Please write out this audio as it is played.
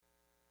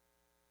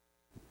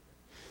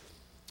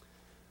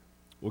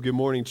Well, good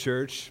morning,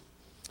 church.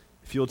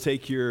 If you'll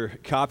take your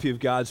copy of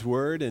God's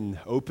Word and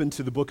open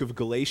to the book of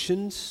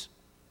Galatians,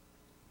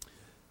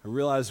 I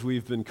realize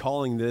we've been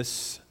calling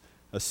this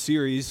a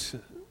series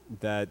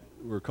that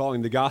we're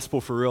calling the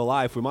Gospel for Real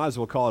Life. We might as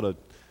well call it an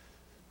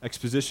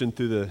exposition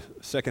through the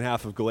second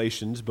half of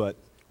Galatians, but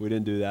we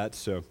didn't do that.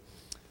 So,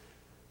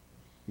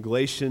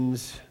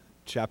 Galatians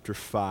chapter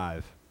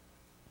 5.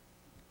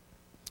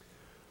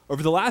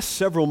 Over the last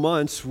several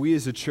months, we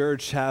as a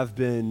church have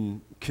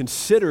been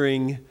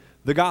considering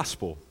the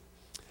gospel.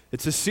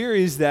 It's a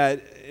series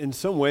that in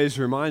some ways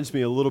reminds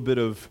me a little bit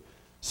of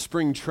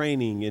spring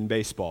training in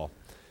baseball.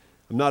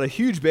 I'm not a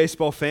huge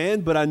baseball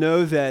fan, but I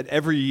know that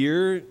every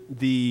year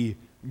the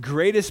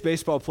greatest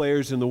baseball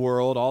players in the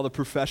world, all the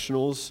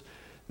professionals,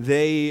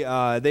 they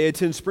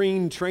attend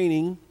spring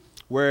training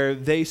where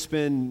they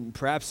spend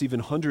perhaps even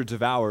hundreds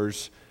of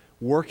hours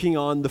working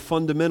on the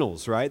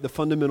fundamentals, right? The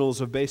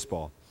fundamentals of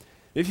baseball.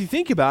 If you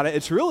think about it,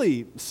 it's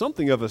really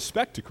something of a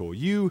spectacle.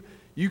 You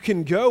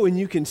can go and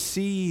you can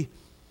see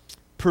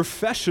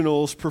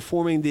professionals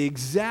performing the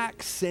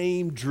exact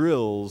same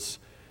drills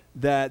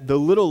that the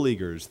little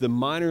leaguers, the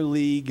minor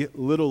league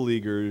little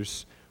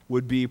leaguers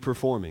would be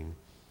performing.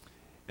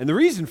 And the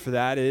reason for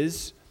that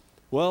is,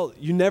 well,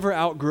 you never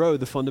outgrow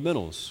the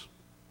fundamentals.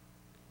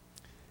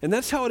 And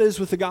that's how it is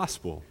with the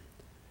gospel.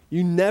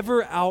 You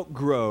never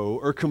outgrow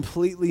or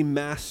completely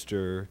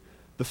master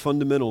the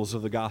fundamentals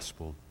of the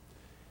gospel.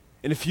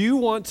 And if you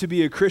want to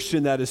be a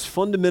Christian that is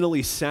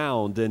fundamentally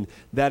sound and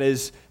that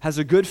has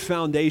a good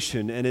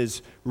foundation and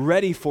is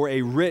ready for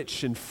a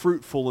rich and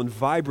fruitful and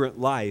vibrant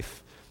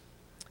life,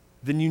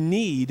 then you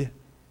need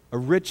a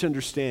rich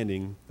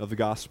understanding of the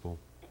gospel.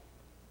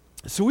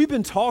 So we've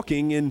been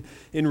talking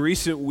in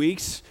recent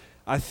weeks,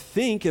 I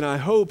think and I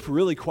hope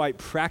really quite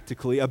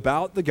practically,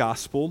 about the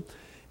gospel.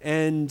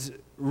 And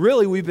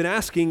really we've been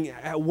asking,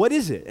 what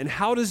is it and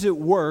how does it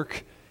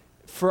work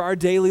for our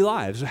daily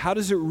lives? How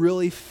does it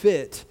really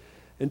fit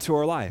into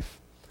our life?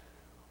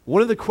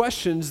 One of the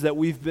questions that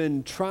we've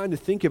been trying to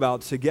think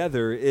about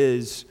together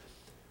is,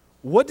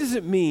 what does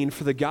it mean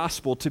for the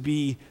gospel to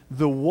be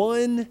the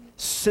one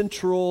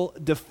central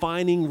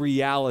defining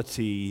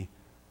reality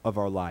of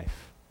our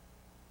life?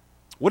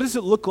 What does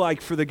it look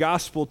like for the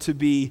gospel to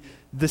be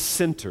the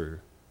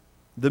center,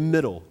 the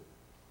middle?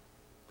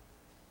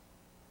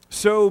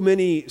 So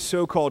many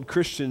so-called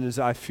Christians,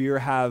 I fear,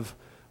 have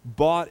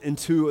bought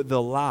into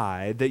the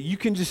lie that you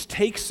can just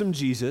take some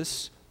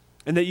Jesus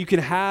and that you can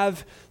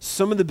have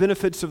some of the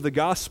benefits of the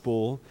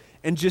gospel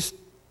and just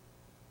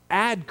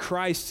add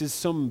Christ as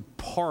some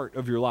part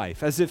of your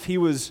life, as if he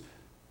was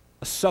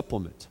a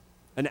supplement,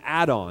 an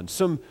add-on,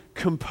 some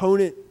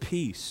component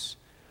piece.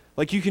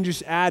 Like you can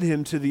just add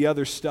him to the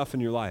other stuff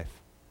in your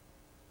life.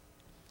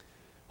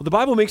 Well, the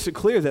Bible makes it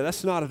clear that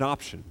that's not an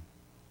option.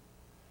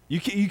 You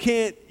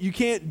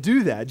can't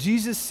do that.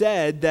 Jesus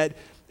said that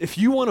if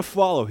you want to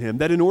follow him,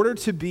 that in order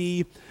to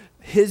be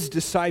his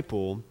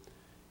disciple,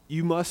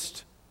 you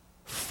must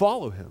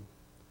follow him.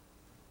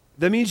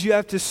 That means you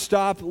have to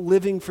stop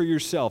living for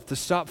yourself, to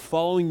stop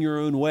following your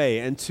own way,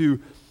 and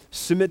to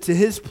submit to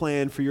his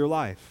plan for your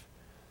life.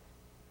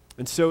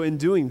 And so in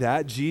doing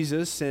that,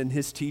 Jesus and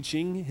his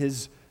teaching,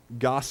 his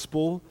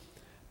gospel,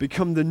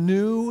 become the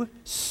new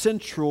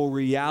central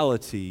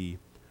reality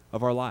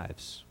of our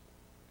lives.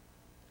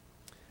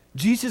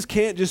 Jesus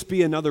can't just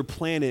be another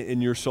planet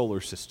in your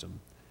solar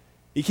system.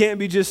 He can't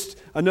be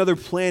just another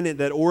planet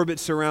that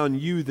orbits around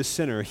you, the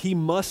center. He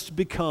must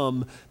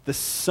become the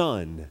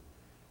sun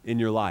in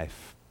your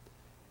life.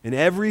 And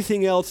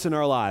everything else in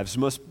our lives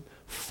must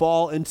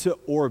fall into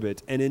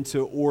orbit and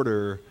into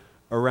order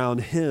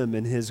around him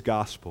and his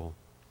gospel.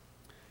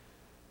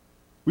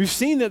 We've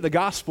seen that the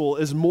gospel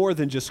is more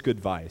than just good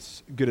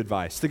advice.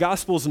 The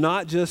gospel is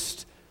not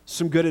just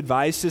some good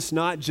advice. It's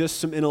not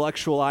just some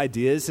intellectual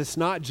ideas. It's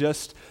not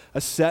just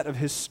a set of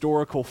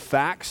historical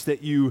facts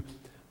that you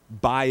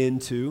buy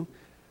into.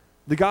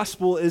 The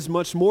gospel is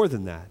much more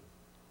than that.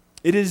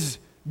 It is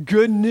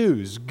good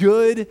news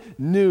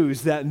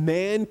that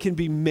man can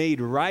be made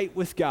right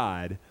with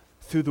God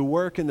through the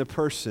work and the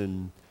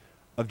person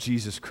of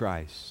Jesus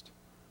Christ.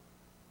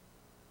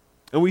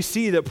 And we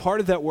see that part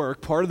of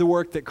the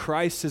work that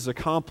Christ has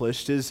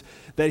accomplished is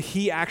that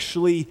he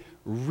actually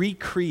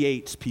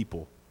recreates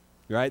people,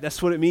 right?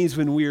 That's what it means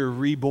when we are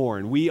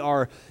reborn. We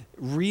are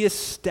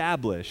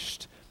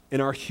reestablished in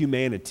our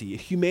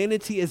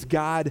humanity as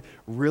God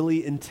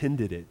really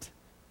intended it.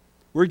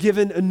 We're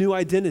given a new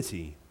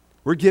identity.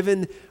 We're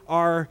given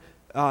our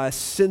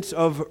sense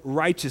of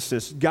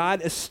righteousness.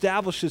 God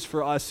establishes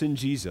for us in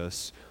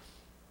Jesus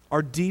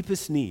our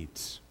deepest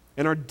needs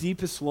and our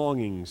deepest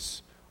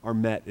longings are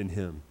met in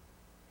him.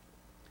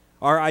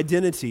 Our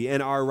identity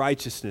and our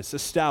righteousness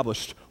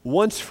established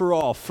once for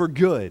all for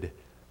good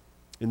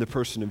in the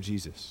person of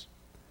Jesus.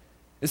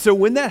 And so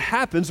when that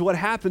happens, what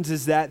happens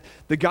is that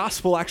the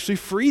gospel actually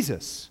frees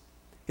us.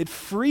 It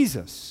frees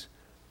us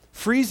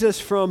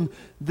from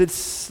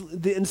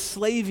the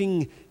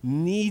enslaving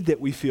need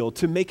that we feel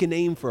to make a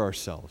name for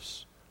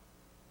ourselves.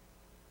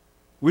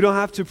 We don't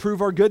have to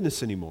prove our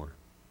goodness anymore.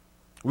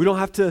 We don't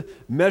have to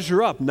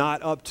measure up,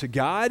 not up to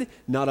God,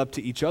 not up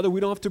to each other. We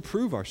don't have to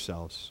prove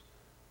ourselves.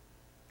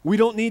 We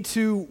don't need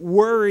to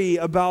worry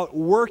about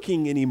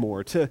working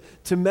anymore, to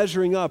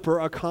measuring up or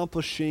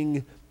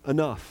accomplishing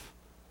enough.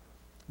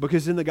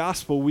 Because in the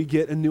gospel, we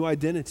get a new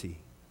identity.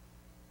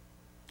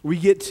 We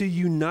get to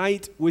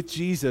unite with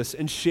Jesus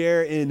and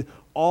share in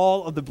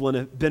all of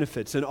the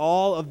benefits and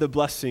all of the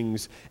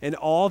blessings and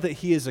all that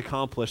he has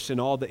accomplished and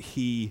all that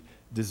he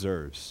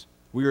deserves.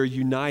 We are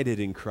united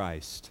in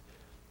Christ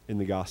in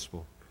the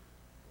gospel.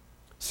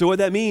 So what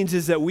that means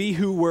is that we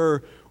who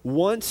were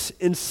once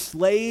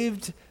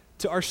enslaved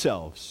to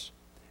ourselves,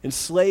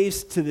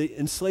 enslaved to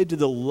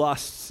the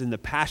lusts and the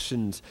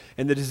passions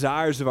and the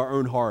desires of our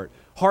own heart,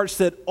 hearts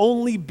that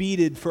only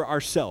beated for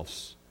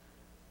ourselves,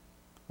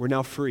 we're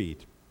now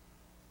freed.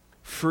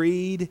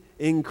 Freed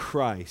in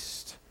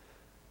Christ.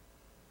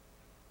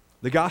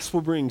 The gospel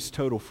brings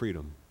total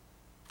freedom,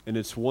 and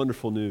it's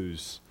wonderful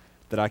news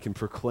that I can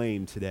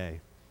proclaim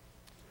today.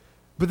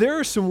 But there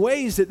are some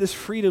ways that this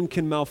freedom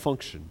can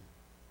malfunction,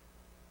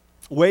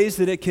 ways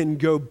that it can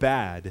go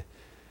bad.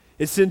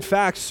 It's in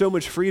fact so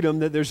much freedom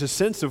that there's a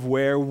sense of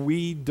where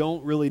we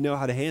don't really know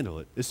how to handle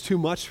it. It's too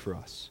much for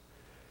us.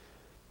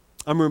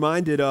 I'm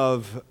reminded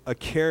of a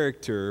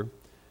character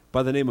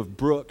by the name of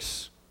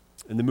Brooks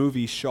in the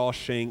movie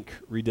Shawshank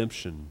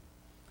Redemption.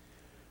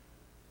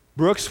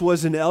 Brooks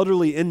was an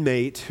elderly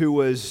inmate who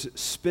was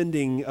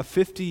spending a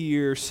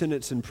 50-year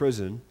sentence in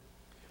prison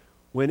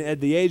when at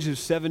the age of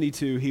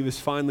 72 he was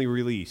finally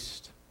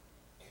released.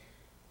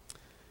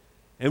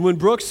 And when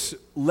Brooks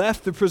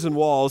left the prison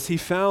walls, he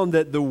found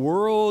that the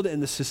world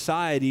and the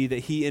society that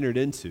he entered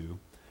into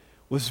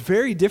was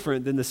very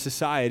different than the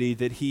society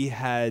that he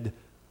had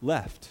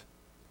left.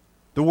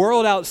 The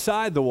world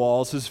outside the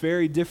walls was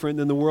very different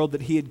than the world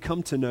that he had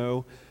come to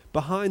know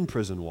behind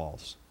prison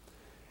walls.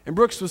 And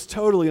Brooks was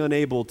totally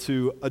unable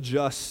to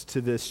adjust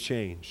to this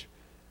change.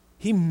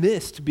 He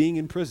missed being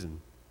in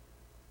prison.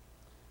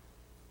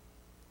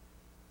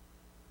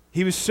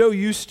 He was so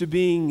used to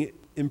being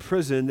in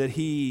prison that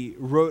he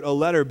wrote a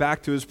letter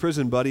back to his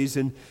prison buddies,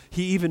 and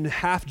he even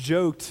half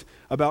joked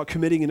about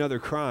committing another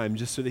crime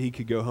just so that he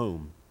could go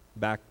home,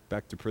 back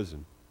to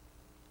prison.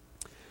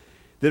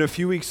 Then a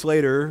few weeks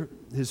later,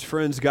 his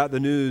friends got the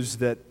news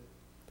that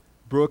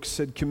Brooks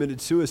had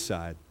committed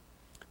suicide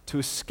to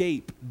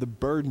escape the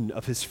burden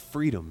of his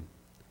freedom.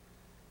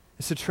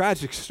 It's a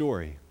tragic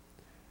story.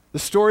 The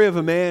story of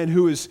a man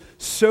who is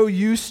so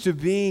used to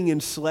being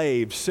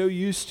enslaved, so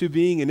used to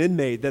being an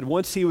inmate, that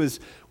once he was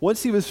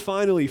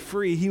finally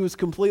free, he was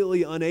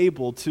completely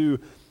unable to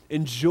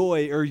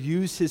enjoy or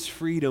use his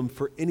freedom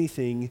for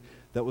anything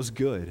that was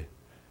good.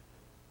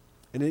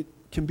 And it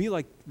can be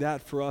like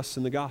that for us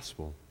in the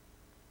gospel.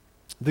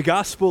 The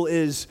gospel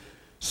is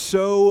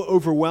so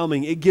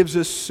overwhelming. It gives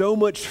us so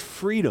much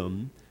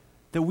freedom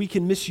that we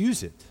can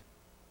misuse it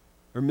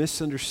or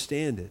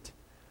misunderstand it.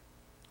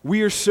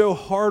 We are so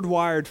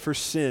hardwired for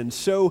sin,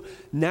 so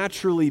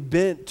naturally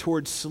bent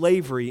towards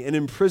slavery and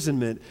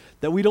imprisonment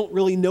that we don't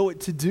really know what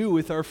to do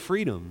with our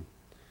freedom.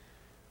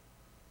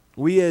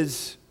 We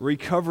as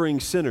recovering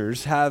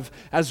sinners have,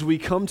 as we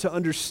come to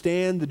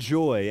understand the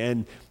joy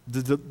and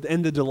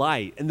the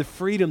delight and the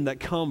freedom that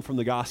come from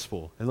the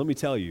gospel, and let me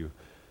tell you,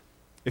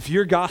 if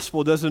your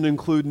gospel doesn't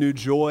include new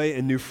joy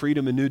and new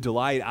freedom and new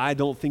delight, I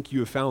don't think you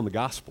have found the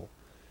gospel.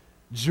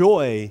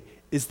 Joy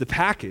is the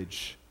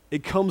package.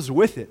 It comes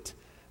with it.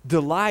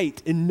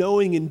 Delight in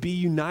knowing and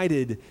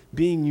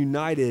being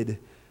united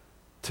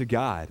to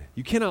God.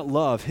 You cannot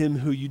love him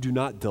who you do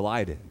not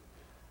delight in.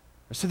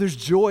 So there's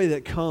joy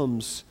that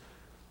comes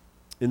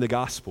in the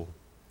gospel.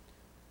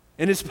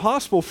 And it's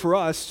possible for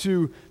us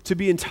to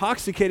be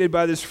intoxicated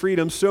by this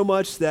freedom so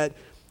much that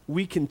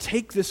we can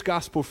take this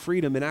gospel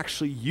freedom and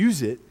actually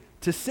use it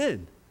to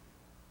sin.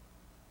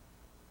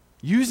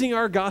 Using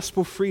our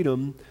gospel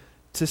freedom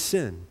to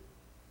sin.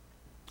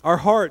 Our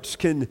hearts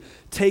can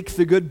take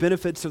the good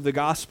benefits of the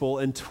gospel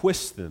and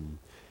twist them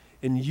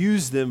and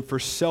use them for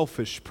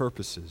selfish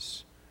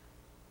purposes.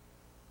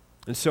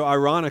 And so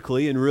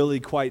ironically and really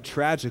quite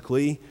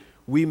tragically,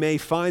 we may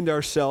find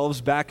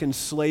ourselves back in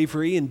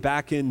slavery and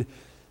back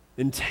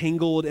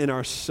entangled in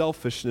our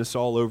selfishness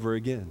all over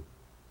again.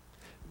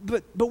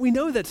 But we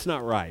know that's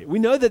not right. We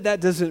know that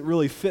doesn't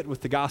really fit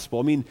with the gospel.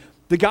 I mean,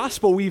 the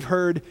gospel we've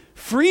heard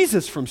frees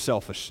us from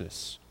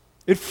selfishness.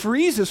 It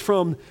frees us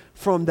from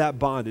that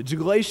bondage. In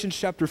Galatians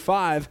chapter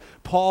 5,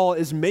 Paul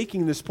is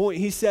making this point.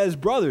 He says,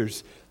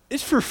 brothers,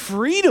 it's for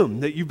freedom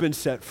that you've been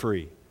set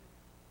free.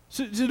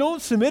 So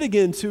don't submit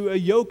again to a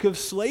yoke of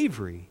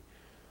slavery.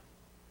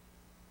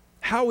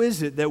 How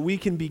is it that we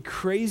can be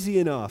crazy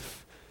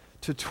enough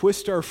to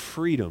twist our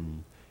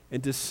freedom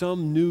into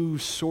some new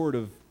sort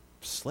of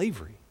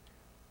slavery?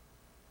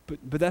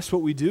 But that's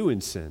what we do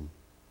in sin.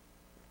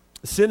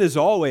 Sin is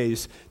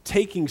always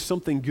taking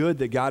something good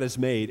that God has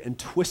made and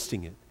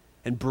twisting it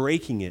and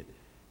breaking it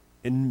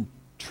and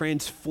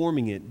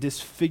transforming it,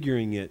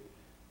 disfiguring it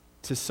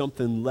to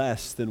something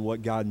less than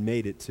what God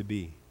made it to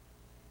be.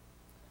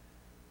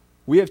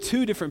 We have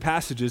two different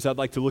passages I'd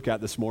like to look at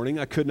this morning.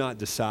 I could not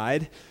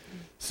decide.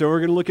 So we're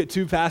going to look at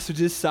two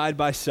passages side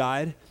by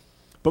side.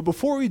 But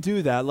before we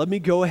do that, let me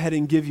go ahead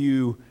and give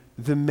you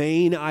the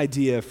main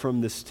idea from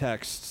these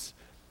texts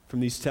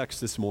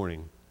this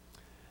morning.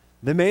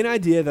 The main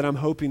idea that I'm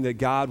hoping that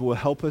God will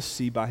help us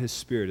see by His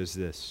Spirit is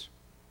this.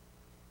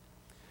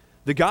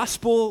 The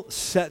gospel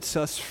sets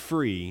us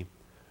free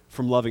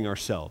from loving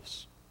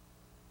ourselves.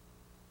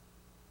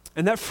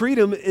 And that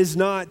freedom is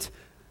not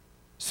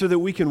so that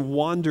we can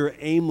wander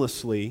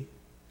aimlessly,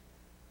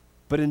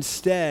 but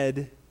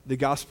instead, the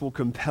gospel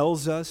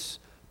compels us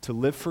to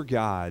live for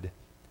God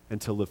and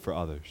to live for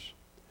others.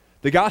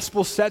 The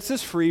gospel sets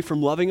us free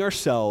from loving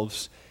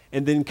ourselves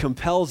and then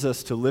compels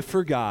us to live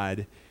for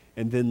God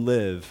and then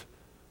live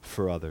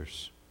for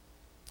others.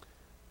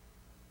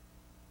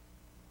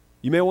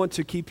 You may want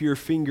to keep your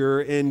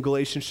finger in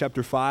Galatians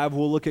chapter 5.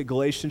 We'll look at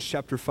Galatians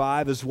chapter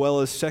 5 as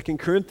well as 2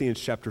 Corinthians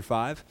chapter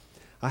 5.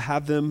 I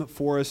have them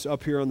for us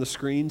up here on the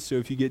screen, so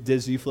if you get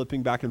dizzy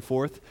flipping back and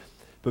forth,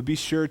 but be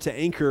sure to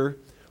anchor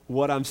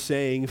what I'm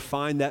saying,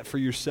 find that for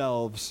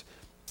yourselves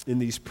in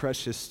these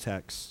precious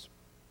texts.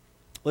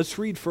 Let's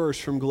read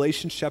first from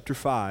Galatians chapter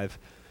 5,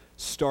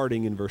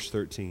 starting in verse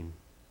 13.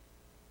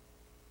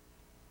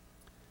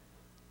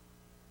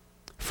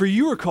 For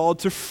you are called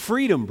to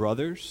freedom,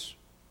 brothers.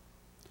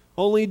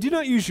 Only do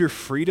not use your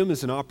freedom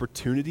as an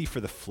opportunity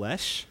for the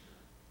flesh,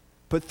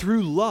 but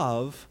through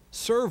love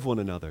serve one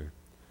another.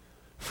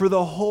 For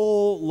the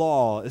whole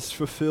law is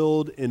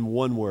fulfilled in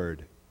one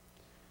word.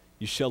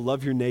 You shall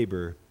love your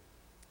neighbor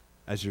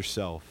as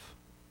yourself.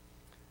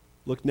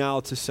 Look now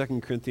to 2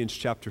 Corinthians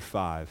chapter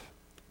 5,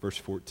 verse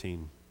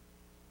 14.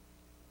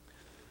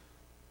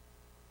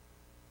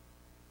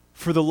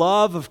 For the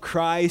love of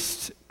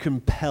Christ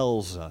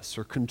compels us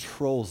or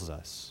controls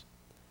us.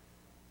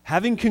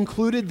 Having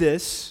concluded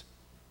this,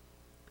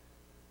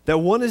 that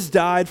one has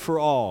died for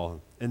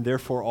all, and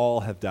therefore all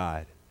have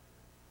died.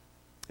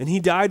 And He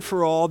died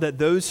for all, that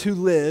those who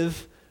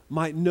live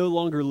might no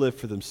longer live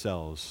for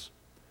themselves,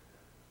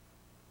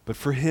 but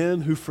for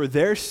Him who for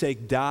their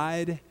sake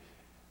died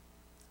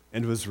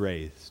and was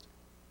raised.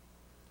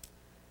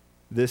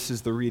 This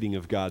is the reading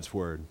of God's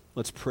word.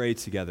 Let's pray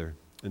together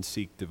and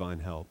seek divine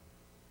help.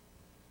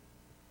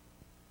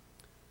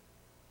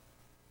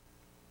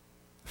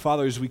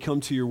 Father, as we come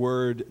to your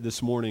word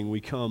this morning,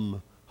 we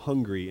come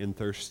hungry and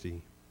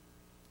thirsty.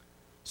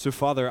 So,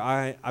 Father,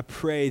 I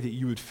pray that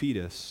you would feed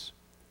us.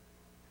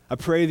 I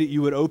pray that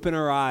you would open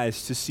our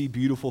eyes to see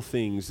beautiful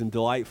things and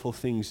delightful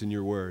things in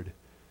your word.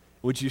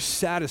 Would you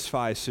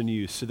satisfy us in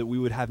you so that we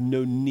would have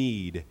no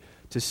need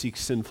to seek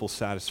sinful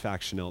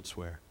satisfaction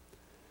elsewhere?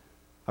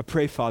 I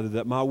pray, Father,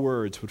 that my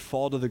words would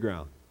fall to the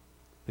ground.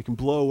 They can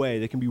blow away.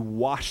 They can be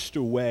washed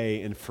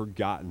away and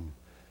forgotten.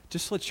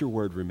 Just let your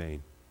word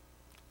remain.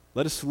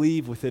 Let us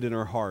leave with it in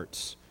our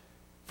hearts,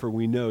 for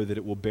we know that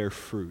it will bear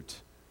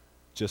fruit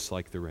just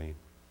like the rain.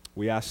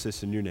 We ask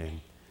this in your name.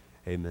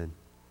 Amen.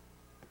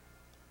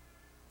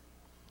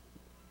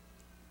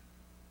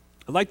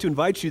 I'd like to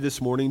invite you this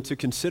morning to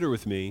consider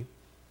with me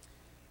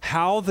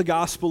how the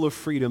gospel of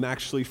freedom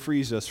actually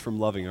frees us from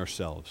loving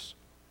ourselves.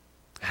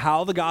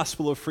 How the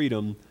gospel of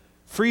freedom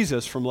frees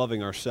us from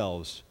loving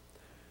ourselves.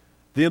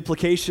 The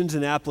implications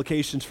and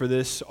applications for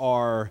this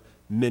are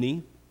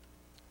many.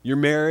 Your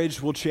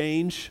marriage will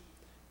change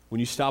when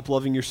you stop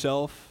loving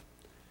yourself.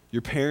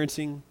 Your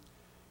parenting,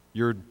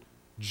 your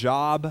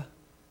job,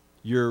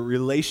 your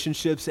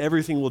relationships,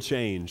 everything will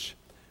change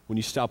when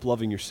you stop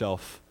loving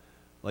yourself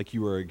like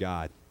you are a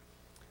God.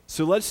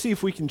 So let's see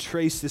if we can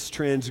trace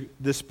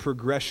this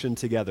progression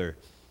together.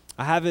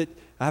 I have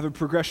a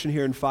progression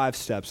here in 5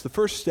 steps. The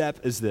first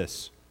step is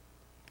this.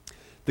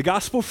 The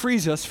gospel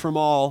frees us from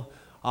all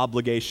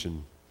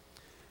obligation.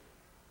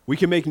 We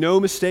can make no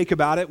mistake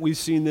about it. We've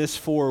seen this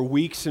for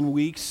weeks and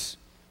weeks.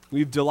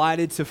 We've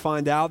delighted to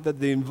find out that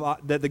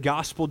the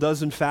gospel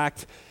does, in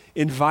fact,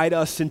 invite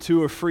us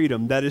into a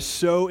freedom that is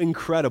so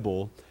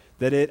incredible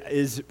that it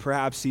is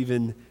perhaps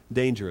even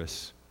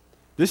dangerous.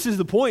 This is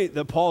the point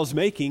that Paul is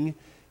making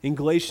in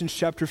Galatians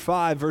chapter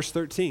 5, verse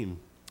 13.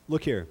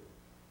 Look here.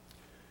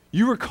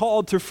 You were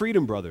called to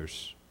freedom,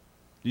 brothers.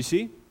 Do you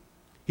see?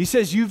 He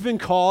says you've been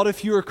called.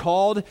 If you are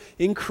called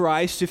in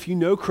Christ, if you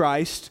know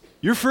Christ,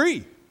 you're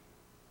free.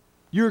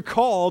 You're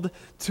called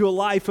to a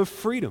life of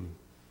freedom.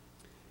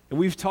 And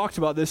we've talked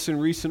about this in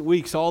recent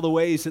weeks, all the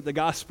ways that the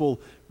gospel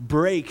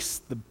breaks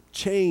the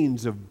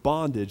chains of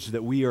bondage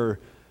that we are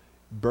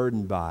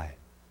burdened by.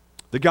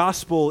 The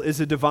gospel is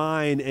a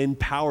divine and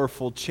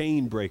powerful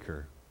chain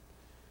breaker.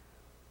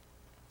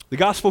 The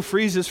gospel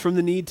frees us from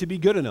the need to be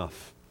good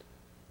enough,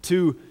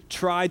 to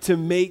try to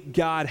make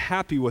God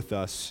happy with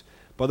us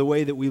by the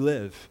way that we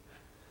live.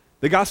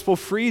 The gospel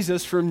frees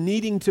us from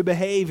needing to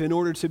behave in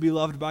order to be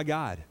loved by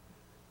God.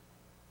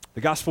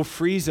 The gospel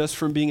frees us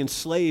from being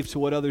enslaved to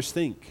what others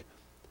think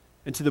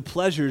and to the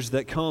pleasures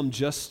that come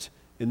just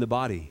in the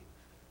body.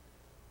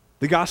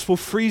 The gospel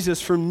frees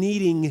us from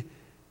needing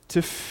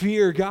to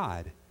fear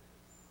God,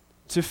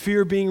 to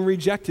fear being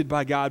rejected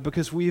by God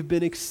because we have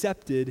been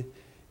accepted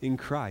in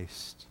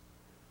Christ.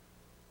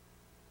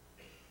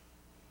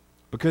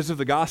 Because of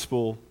the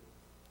gospel,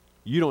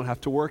 you don't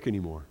have to work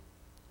anymore.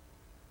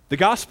 The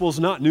gospel is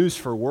not news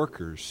for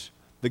workers.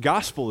 The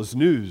gospel is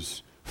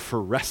news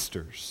for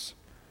resters.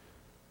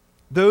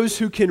 Those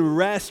who can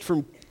rest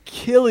from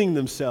killing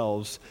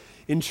themselves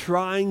in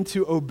trying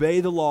to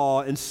obey the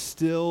law and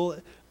still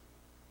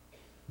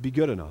be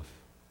good enough.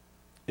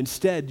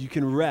 Instead, you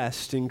can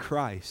rest in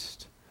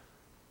Christ.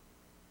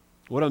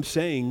 What I'm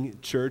saying,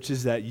 church,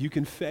 is that you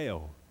can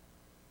fail.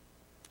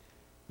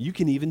 You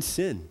can even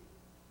sin.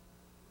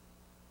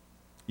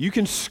 You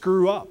can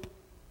screw up.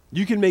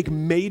 You can make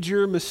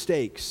major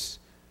mistakes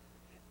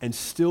and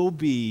still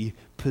be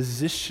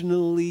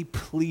positionally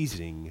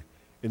pleasing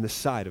in the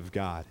sight of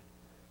God.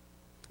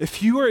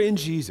 If you are in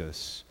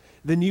Jesus,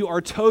 then you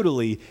are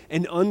totally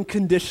and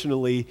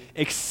unconditionally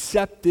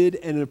accepted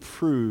and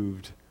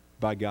approved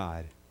by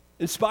God,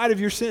 in spite of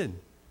your sin.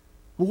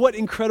 What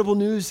incredible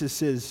news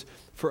this is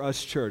for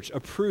us, church.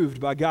 Approved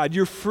by God.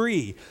 You're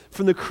free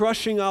from the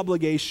crushing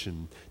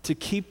obligation to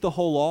keep the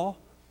whole law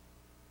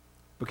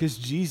because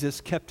Jesus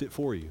kept it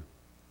for you.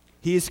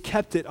 He has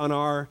kept it on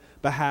our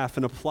behalf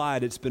and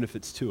applied its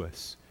benefits to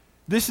us.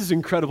 This is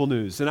incredible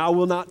news, and I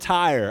will not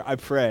tire, I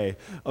pray,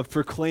 of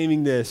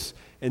proclaiming this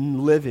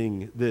and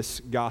living this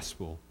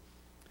gospel.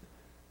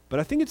 But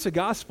I think it's a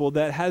gospel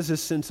that has a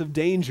sense of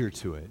danger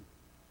to it.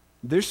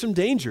 There's some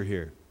danger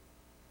here.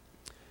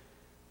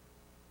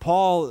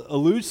 Paul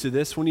alludes to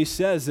this when he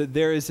says that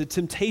there is a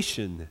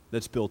temptation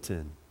that's built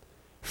in.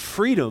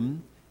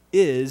 Freedom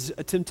is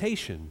a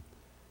temptation.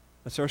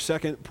 That's our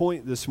second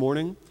point this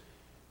morning.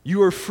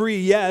 You are free,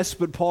 yes,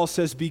 but Paul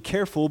says be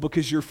careful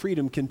because your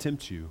freedom can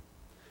tempt you.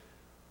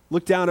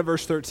 Look down at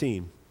verse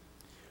 13.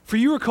 For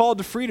you are called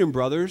to freedom,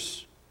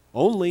 brothers,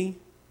 only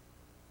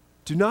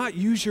do not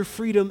use your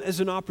freedom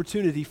as an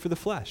opportunity for the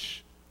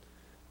flesh.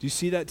 Do you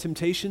see that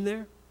temptation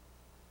there?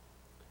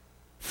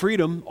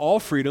 Freedom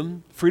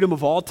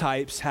of all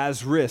types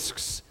has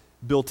risks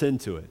built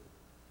into it.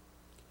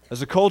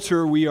 As a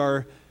culture, we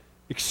are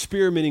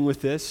experimenting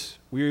with this.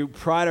 We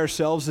pride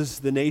ourselves as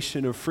the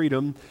nation of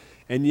freedom,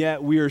 and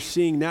yet we are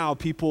seeing now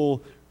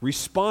people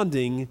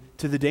responding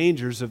to the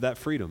dangers of that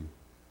freedom.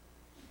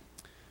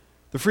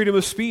 The freedom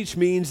of speech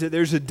means that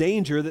there's a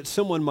danger that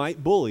someone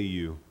might bully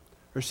you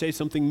or say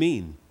something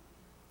mean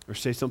or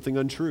say something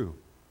untrue.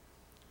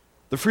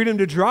 The freedom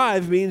to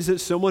drive means that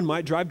someone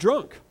might drive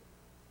drunk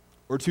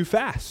or too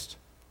fast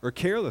or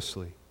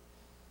carelessly.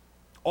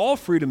 All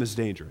freedom is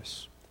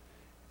dangerous,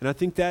 and I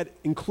think that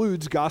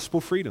includes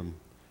gospel freedom.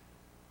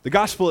 The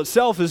gospel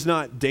itself is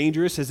not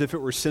dangerous as if it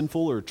were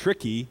sinful or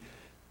tricky.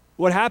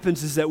 What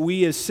happens is that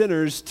we as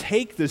sinners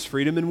take this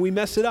freedom and we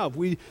mess it up.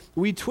 We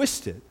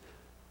twist it.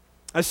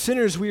 As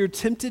sinners, we are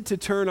tempted to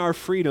turn our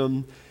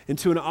freedom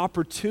into an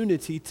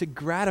opportunity to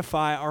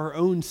gratify our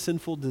own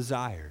sinful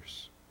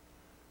desires.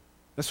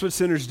 That's what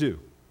sinners do,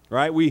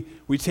 right? We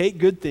take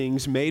good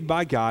things made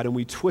by God and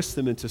we twist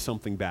them into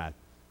something bad,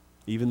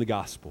 even the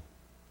gospel.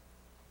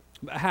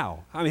 But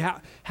how? I mean,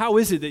 how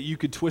is it that you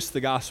could twist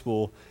the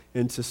gospel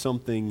into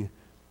something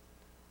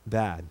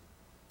bad?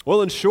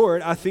 Well, in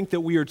short, I think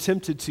that we are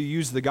tempted to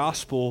use the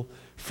gospel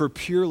for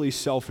purely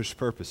selfish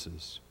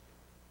purposes.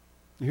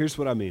 And here's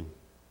what I mean.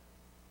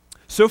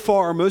 So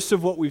far, most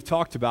of what we've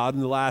talked about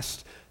in the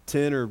last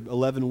 10 or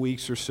 11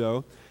 weeks or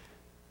so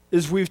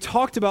is we've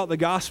talked about the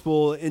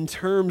gospel in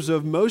terms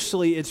of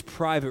mostly its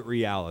private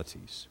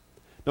realities.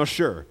 Now,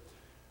 sure,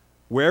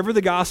 wherever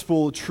the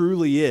gospel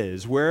truly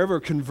is, wherever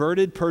a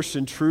converted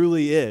person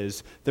truly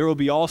is, there will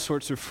be all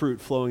sorts of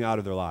fruit flowing out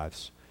of their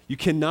lives. You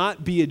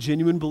cannot be a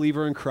genuine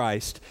believer in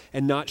Christ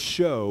and not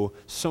show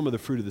some of the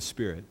fruit of the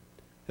Spirit.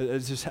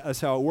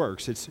 That's how it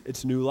works.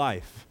 It's new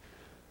life.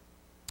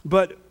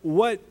 But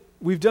what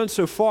we've done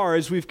so far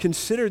is we've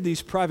considered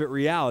these private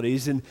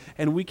realities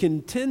and we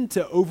can tend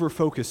to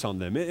over-focus on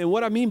them. And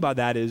what I mean by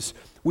that is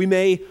we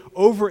may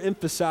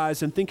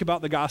overemphasize and think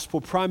about the gospel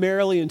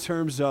primarily in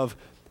terms of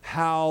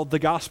how the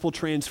gospel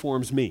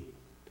transforms me,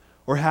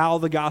 or how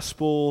the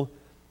gospel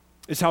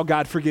is how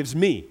God forgives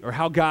me, or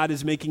how God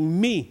is making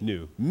me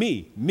new.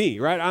 Me,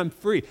 right? I'm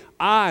free.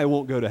 I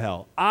won't go to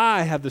hell.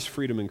 I have this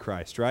freedom in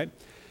Christ, right?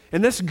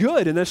 And that's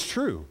good and that's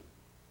true.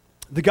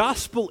 The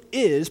gospel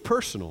is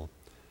personal.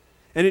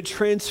 And it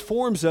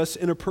transforms us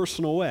in a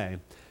personal way.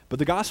 But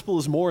the gospel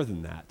is more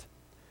than that.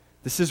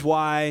 This is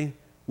why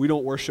we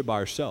don't worship by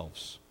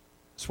ourselves.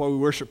 That's why we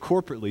worship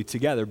corporately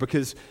together,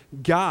 because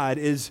God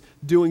is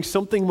doing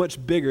something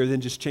much bigger than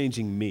just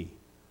changing me.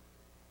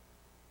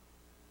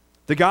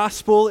 The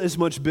gospel is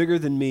much bigger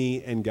than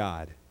me and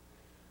God.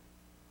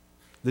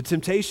 The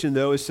temptation,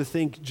 though, is to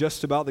think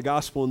just about the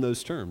gospel in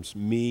those terms,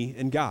 me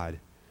and God.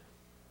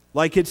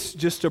 Like it's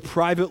just a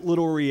private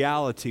little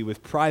reality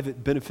with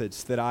private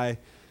benefits that I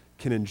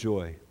can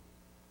enjoy.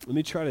 Let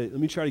me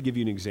try to give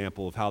you an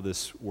example of how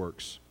this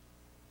works.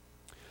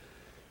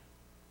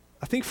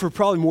 I think for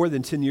probably more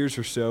than 10 years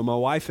or so, my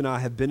wife and I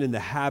have been in the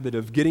habit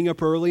of getting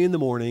up early in the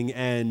morning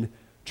and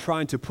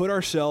trying to put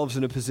ourselves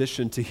in a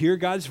position to hear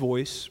God's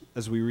voice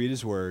as we read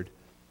His Word,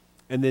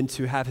 and then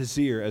to have His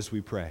ear as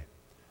we pray.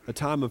 A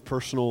time of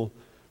personal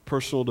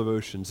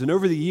devotions. And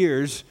over the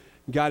years,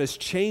 God has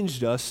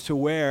changed us to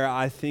where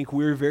I think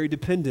we're very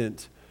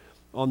dependent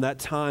on that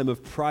time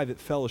of private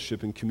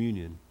fellowship and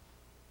communion.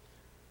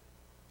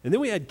 And then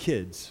we had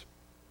kids.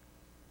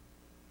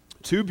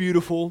 Two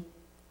beautiful,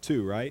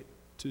 right?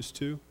 Just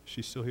two?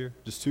 She's still here?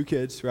 Just two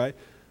kids, right?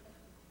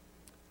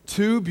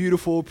 Two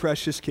beautiful,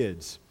 precious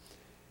kids.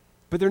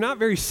 But they're not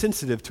very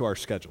sensitive to our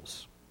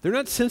schedules. They're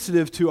not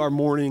sensitive to our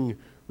morning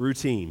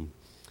routine.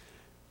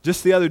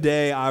 Just the other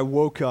day, I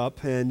woke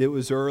up, and it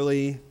was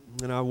early,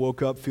 and I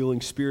woke up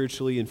feeling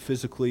spiritually and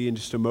physically and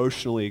just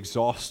emotionally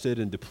exhausted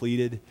and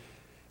depleted.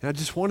 And I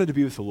just wanted to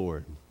be with the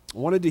Lord. I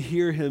wanted to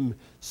hear him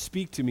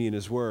speak to me in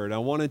his word. I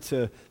wanted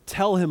to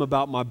tell him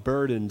about my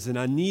burdens, and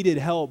I needed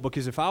help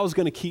because if I was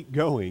going to keep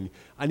going,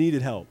 I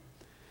needed help.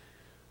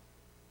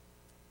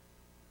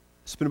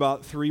 Spent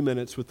about 3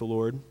 minutes with the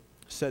Lord.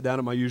 Sat down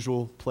at my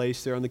usual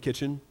place there in the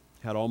kitchen.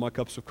 Had all my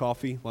cups of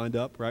coffee lined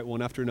up, right,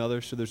 one after another,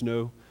 so there's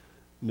no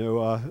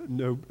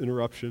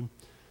interruption.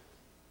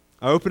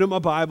 I opened up my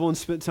Bible and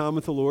spent time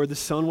with the Lord. The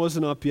sun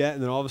wasn't up yet,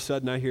 and then all of a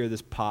sudden I hear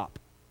this pop,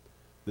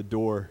 the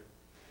door.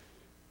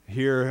 I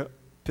hear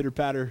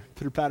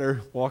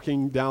pitter-patter,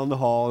 walking down the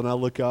hall, and I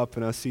look up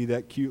and I see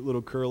that cute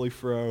little curly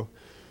fro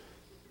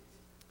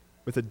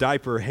with a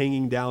diaper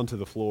hanging down to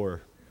the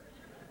floor.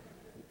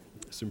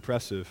 It's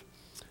impressive.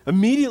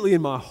 Immediately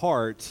in my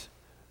heart,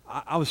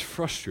 I was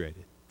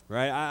frustrated,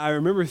 right? I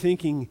remember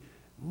thinking,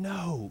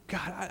 no,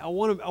 God, I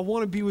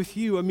want to be with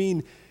you. I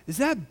mean, is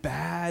that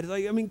bad?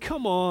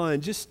 Come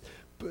on, just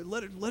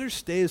let her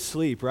stay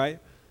asleep, right?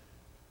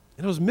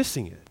 And I was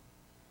missing it.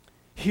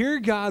 Here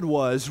God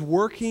was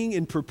working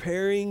and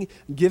preparing,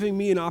 giving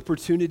me an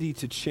opportunity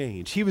to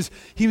change. He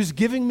was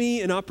giving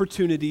me an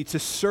opportunity to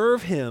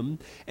serve him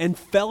and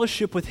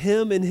fellowship with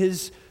him in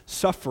his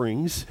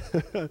sufferings,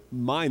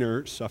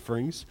 minor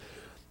sufferings,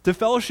 to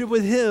fellowship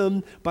with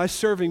him by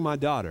serving my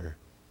daughter.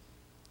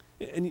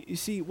 And you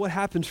see, what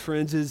happens,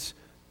 friends, is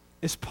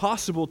it's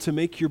possible to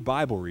make your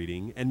Bible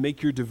reading and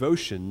make your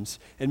devotions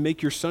and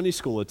make your Sunday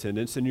school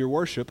attendance and your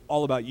worship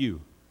all about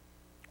you.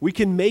 We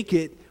can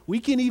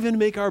even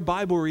make our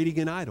Bible reading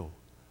an idol.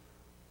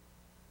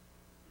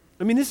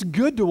 It's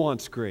good to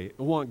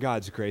want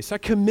God's grace. I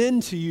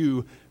commend to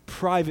you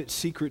private,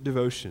 secret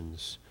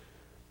devotions.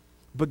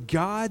 But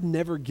God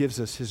never gives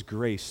us his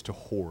grace to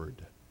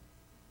hoard.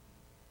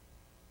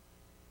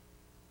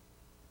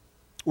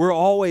 We're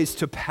always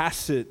to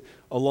pass it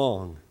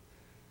along.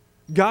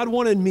 God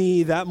wanted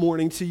me that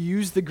morning to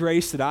use the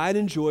grace that I had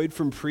enjoyed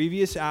from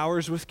previous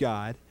hours with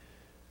God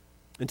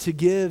and to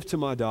give to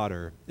my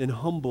daughter in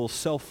humble,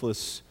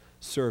 selfless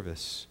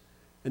service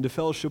and to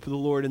fellowship with the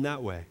Lord in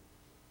that way.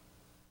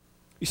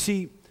 You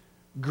see,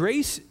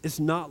 grace is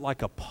not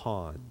like a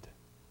pond.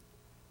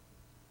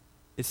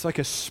 It's like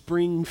a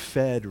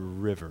spring-fed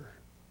river.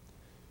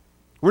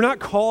 We're not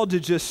called to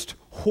just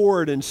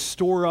hoard and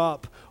store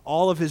up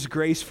all of his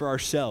grace for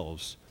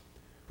ourselves.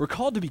 We're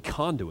called to be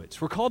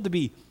conduits. We're called to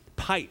be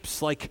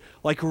pipes, like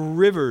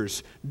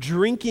rivers,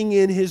 drinking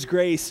in his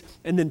grace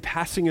and then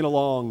passing it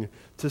along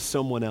to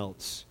someone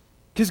else.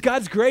 Because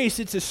God's grace,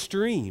 it's a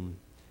stream.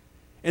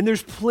 And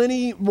there's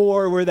plenty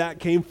more where that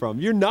came from.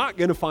 You're not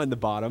going to find the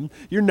bottom.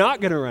 You're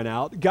not going to run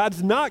out.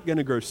 God's not going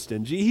to grow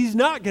stingy. He's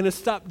not going to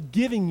stop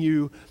giving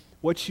you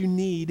what you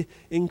need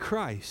in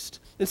Christ.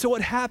 And so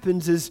what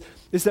happens is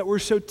that we're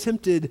so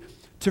tempted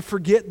to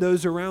forget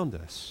those around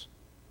us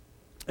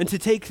and to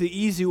take the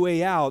easy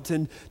way out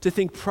and to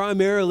think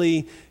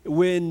primarily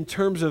in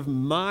terms of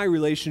my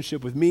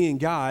relationship with me and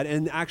God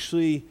and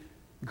actually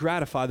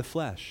gratify the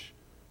flesh.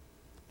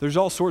 There's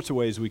all sorts of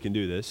ways we can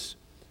do this.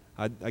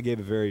 I gave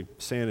a very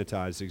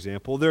sanitized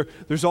example.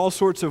 There's all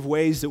sorts of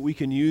ways that we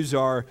can use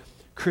our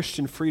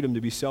Christian freedom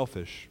to be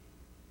selfish.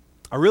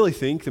 I really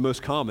think the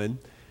most common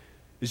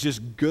is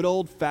just good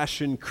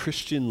old-fashioned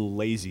Christian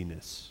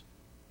laziness.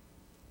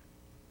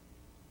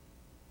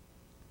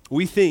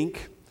 We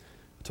think,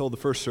 I told the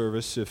first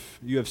service, if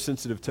you have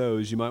sensitive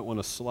toes, you might want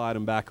to slide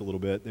them back a little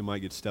bit. They might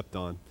get stepped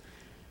on.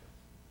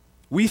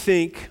 We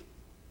think,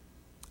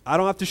 I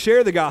don't have to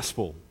share the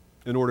gospel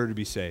in order to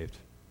be saved,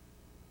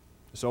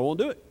 so I won't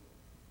do it.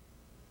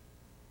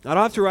 I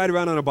don't have to ride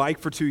around on a bike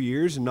for 2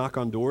 years and knock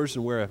on doors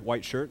and wear a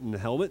white shirt and a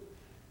helmet.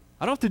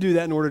 I don't have to do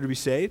that in order to be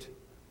saved.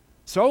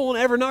 So I won't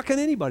ever knock on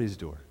anybody's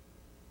door.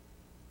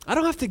 I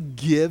don't have to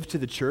give to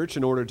the church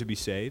in order to be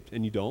saved,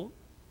 and you don't.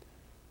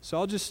 So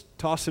I'll just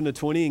toss in a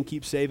 20 and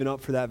keep saving up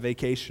for that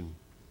vacation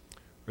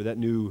or that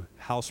new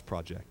house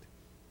project.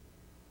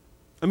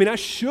 I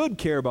should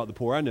care about the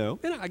poor, I know,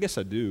 and I guess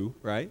I do,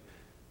 right?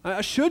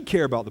 I should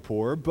care about the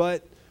poor,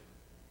 and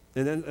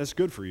then that's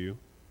good for you.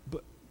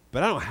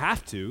 But I don't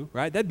have to,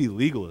 right? That'd be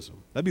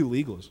legalism.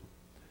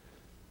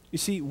 You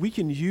see, we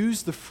can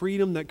use the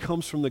freedom that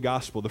comes from the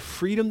gospel, the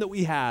freedom that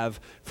we have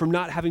from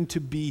not having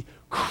to be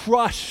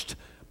crushed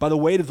by the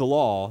weight of the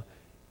law,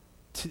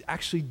 to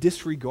actually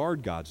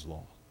disregard God's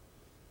law.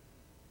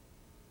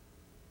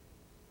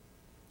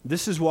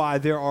 This is why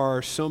there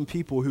are some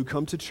people who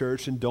come to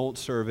church and don't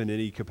serve in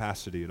any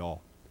capacity at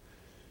all.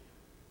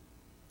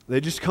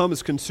 They just come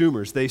as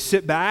consumers. They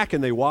sit back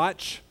and they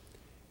watch,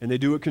 And they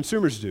do what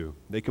consumers do.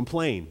 They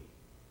complain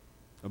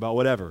about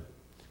whatever.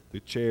 The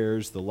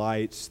chairs, the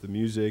lights, the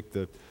music,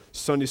 the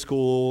Sunday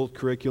school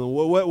curriculum,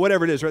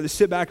 whatever it is, right? They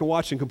sit back and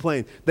watch and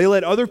complain. They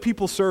let other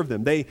people serve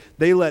them. They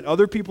let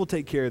other people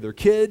take care of their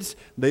kids.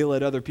 They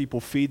let other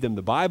people feed them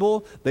the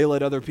Bible. They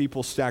let other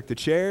people stack the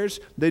chairs.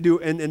 They do,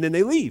 and then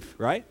they leave,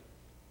 right?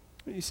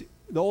 You see,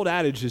 the old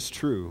adage is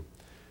true.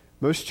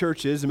 Most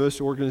churches and most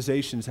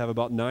organizations have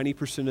about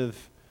 90%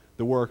 of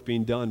the work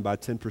being done by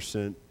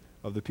 10%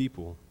 of the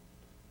people,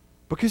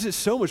 because it's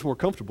so much more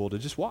comfortable to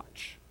just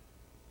watch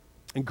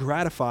and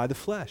gratify the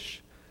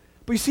flesh.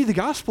 But you see, the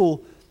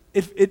gospel,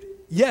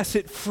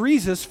 it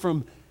frees us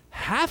from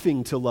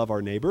having to love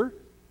our neighbor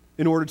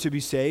in order to be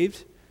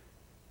saved,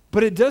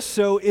 but it does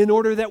so in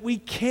order that we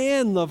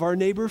can love our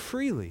neighbor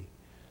freely.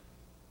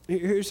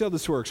 Here's how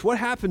this works. What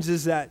happens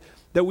is that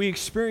we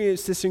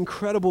experience this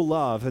incredible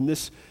love and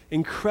this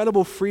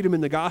incredible freedom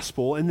in the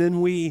gospel, and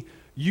then we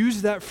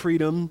use that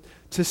freedom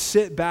to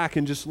sit back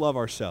and just love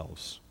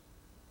ourselves.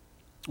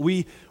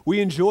 We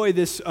enjoy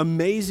this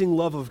amazing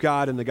love of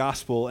God in the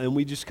gospel, and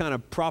we just kind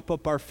of prop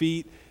up our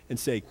feet and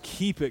say,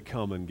 keep it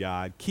coming,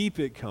 God, keep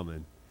it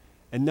coming,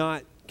 and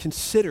not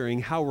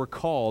considering how we're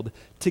called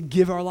to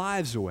give our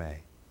lives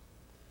away.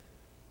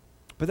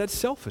 But that's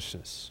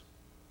selfishness,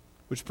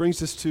 which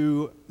brings us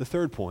to the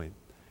third point.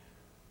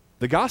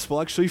 The gospel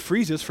actually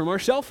frees us from our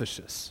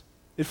selfishness.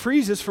 It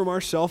frees us from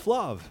our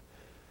self-love.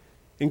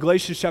 In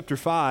Galatians chapter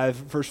 5,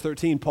 verse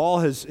 13, Paul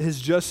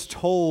has just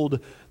told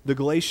the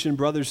Galatian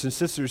brothers and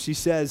sisters, he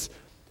says,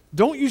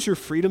 don't use your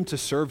freedom to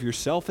serve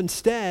yourself.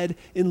 Instead,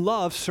 in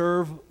love,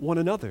 serve one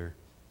another.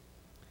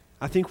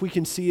 I think we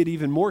can see it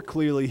even more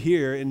clearly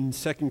here in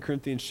 2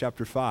 Corinthians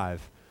chapter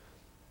 5.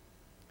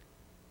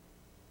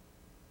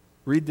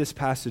 Read this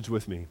passage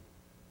with me.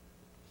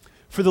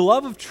 For the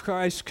love of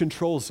Christ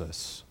controls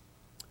us,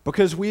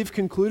 because we've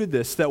concluded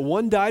this, that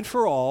one died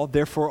for all,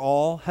 therefore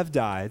all have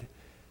died.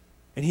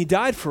 And he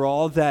died for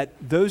all, that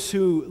those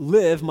who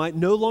live might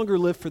no longer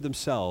live for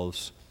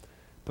themselves,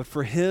 but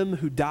for him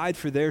who died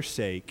for their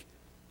sake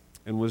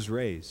and was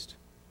raised.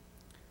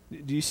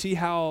 Do you see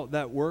how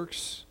that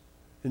works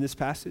in this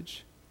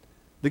passage?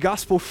 The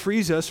gospel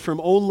frees us from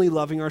only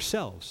loving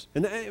ourselves.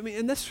 And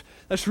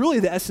that's really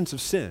the essence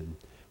of sin,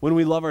 when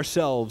we love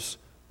ourselves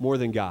more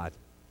than God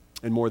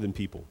and more than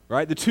people,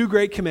 right? The two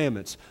great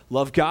commandments,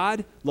 love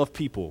God, love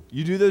people.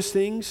 You do those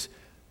things,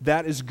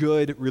 that is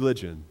good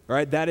religion,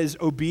 right? That is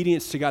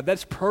obedience to God.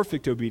 That's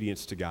perfect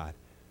obedience to God.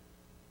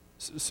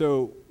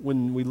 So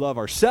when we love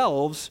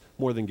ourselves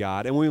more than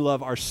God, and when we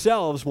love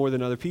ourselves more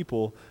than other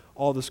people,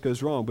 all this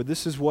goes wrong. But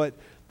this is what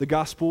the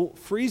gospel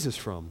frees us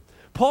from.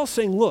 Paul's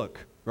saying,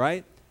 look,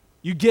 right?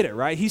 You get it,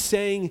 right? He's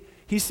saying,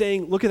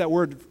 look at that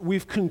word,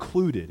 we've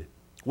concluded.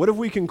 What have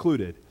we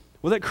concluded?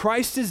 Well, that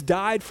Christ has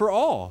died for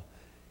all,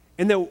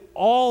 and that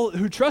all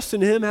who trust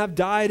in him have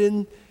died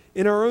in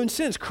our own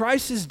sins.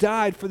 Christ has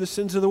died for the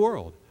sins of the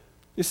world.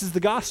 This is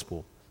the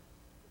gospel.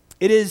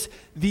 It is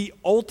the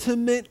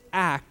ultimate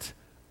act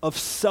of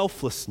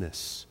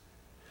selflessness.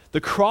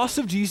 The cross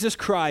of Jesus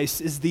Christ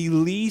is the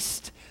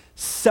least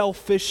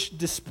selfish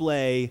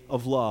display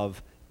of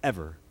love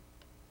ever.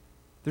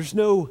 There's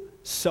no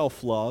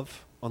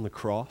self-love on the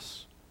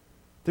cross.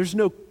 There's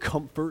no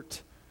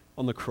comfort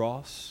on the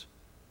cross.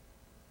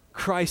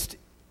 Christ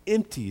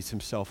empties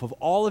himself of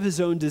all of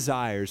his own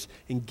desires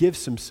and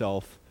gives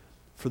himself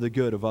for the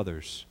good of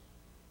others.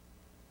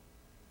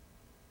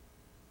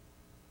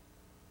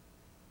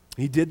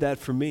 He did that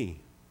for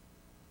me.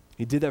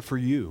 He did that for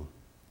you.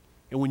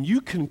 And when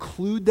you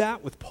conclude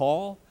that with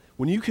Paul,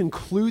 when you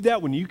conclude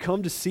that, when you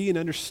come to see and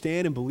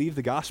understand and believe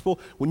the gospel,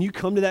 when you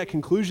come to that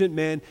conclusion,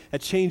 man,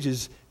 that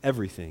changes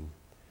everything.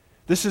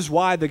 This is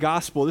why the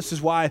gospel, this is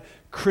why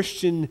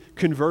Christian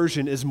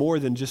conversion is more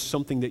than just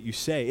something that you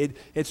say.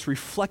 It's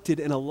reflected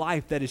in a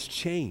life that is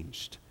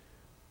changed.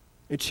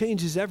 It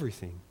changes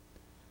everything.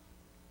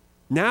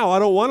 Now I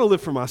don't want to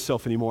live for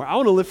myself anymore. I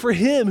want to live for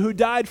him who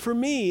died for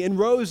me and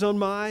rose on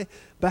my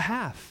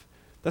behalf.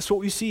 That's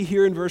what we see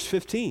here in verse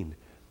 15.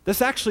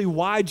 That's actually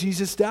why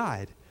Jesus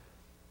died.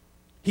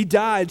 He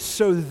died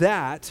so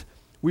that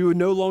we would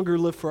no longer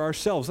live for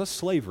ourselves. That's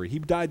slavery. He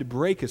died to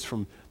break us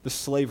from the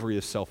slavery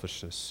of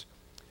selfishness,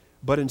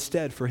 but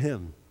instead for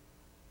him.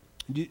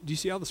 Do you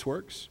see how this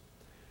works?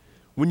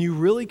 When you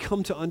really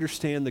come to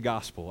understand the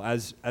gospel,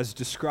 as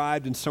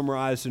described and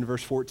summarized in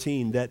verse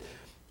 14, that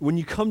when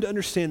you come to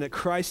understand that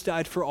Christ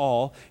died for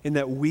all and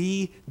that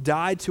we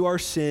died to our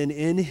sin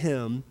in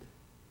him,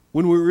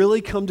 when we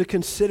really come to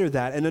consider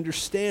that and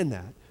understand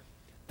that,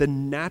 the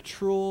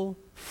natural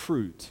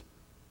fruit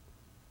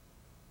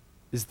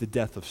is the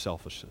death of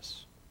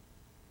selfishness.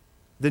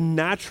 The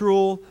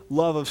natural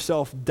love of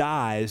self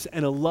dies,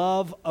 and a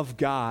love of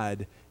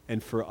God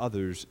and for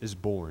others is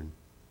born.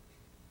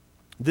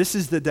 This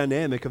is the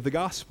dynamic of the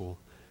gospel.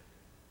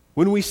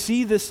 When we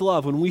see this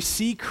love, when we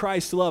see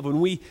Christ's love, when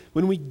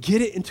we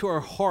get it into our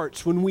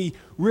hearts, when we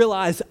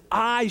realize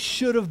I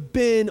should have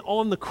been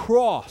on the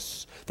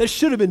cross, that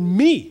should have been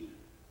me.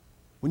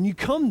 When you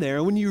come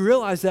there, when you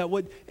realize that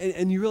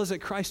and you realize that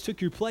Christ took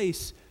your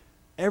place,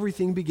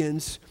 everything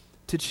begins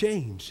to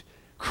change.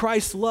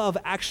 Christ's love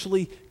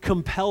actually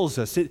compels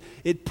us.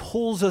 It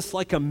pulls us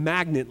like a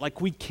magnet,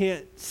 like we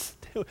can't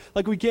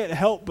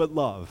help but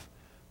love,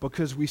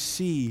 because we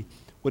see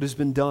what has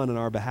been done on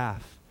our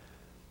behalf.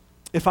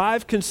 If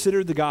I've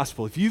considered the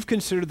gospel, if you've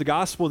considered the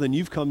gospel, then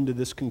you've come to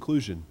this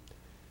conclusion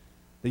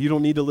that you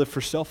don't need to live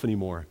for self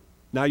anymore.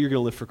 Now you're going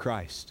to live for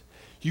Christ.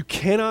 You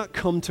cannot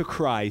come to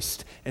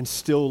Christ and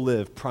still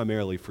live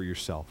primarily for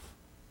yourself.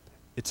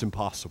 It's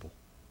impossible.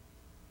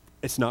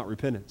 It's not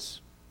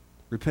repentance.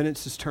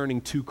 Repentance is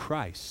turning to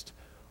Christ,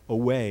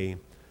 away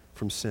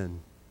from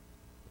sin.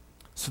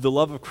 So the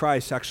love of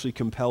Christ actually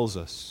compels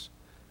us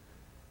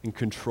and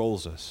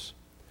controls us.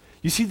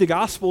 You see, the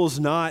gospel is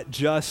not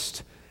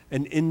just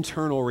an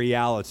internal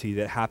reality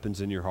that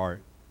happens in your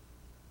heart.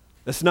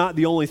 That's not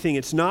the only thing.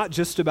 It's not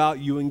just about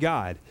you and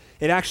God.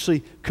 It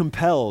actually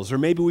compels, or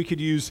maybe we could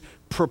use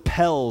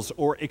propels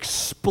or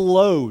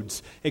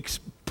explodes,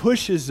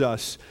 pushes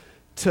us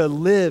to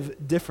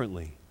live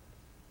differently.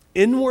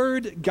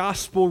 Inward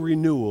gospel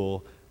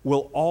renewal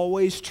will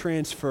always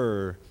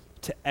transfer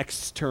to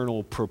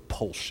external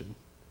propulsion,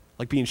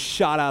 like being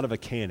shot out of a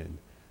cannon,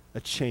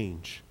 a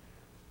change.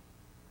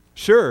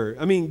 Sure,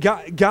 I mean,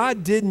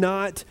 God did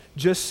not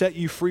just set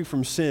you free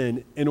from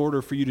sin in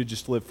order for you to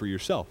just live for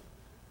yourself,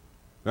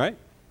 right?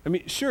 I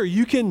mean, sure,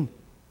 you can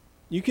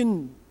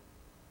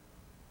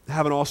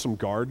have an awesome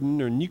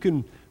garden, and you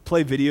can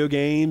play video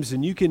games,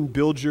 and you can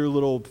build your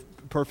little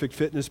perfect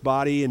fitness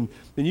body, and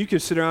then you can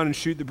sit around and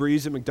shoot the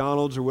breeze at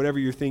McDonald's or whatever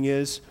your thing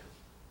is.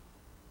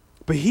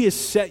 But he has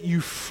set you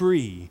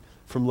free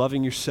from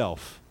loving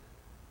yourself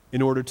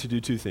in order to do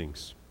two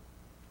things: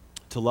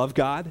 to love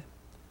God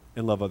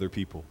and love other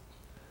people.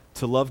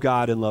 To love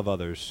God and love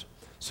others.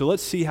 So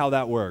let's see how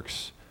that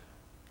works.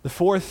 The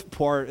fourth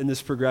part in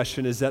this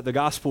progression is that the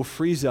gospel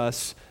frees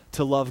us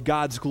to love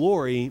God's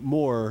glory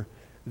more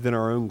than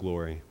our own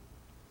glory.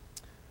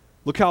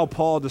 Look how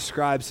Paul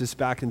describes this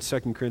back in 2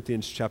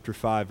 Corinthians chapter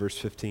 5, verse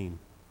 15.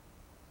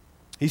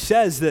 He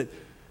says that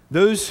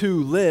those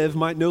who live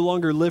might no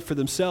longer live for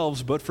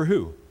themselves, but for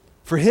who?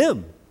 For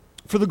him,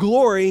 for the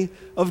glory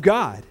of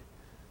God.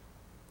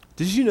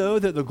 Did you know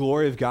that the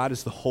glory of God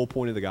is the whole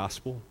point of the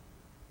gospel?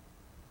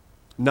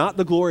 Not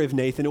the glory of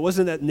Nathan. It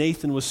wasn't that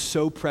Nathan was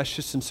so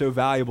precious and so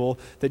valuable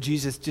that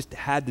Jesus just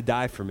had to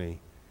die for me.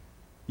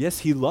 Yes,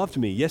 he loved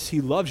me. Yes,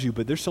 he loves you,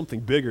 but there's something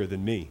bigger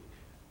than me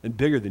and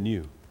bigger than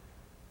you.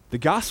 The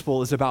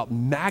gospel is about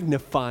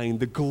magnifying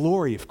the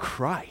glory of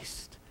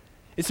Christ.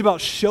 It's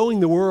about showing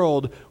the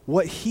world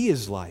what he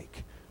is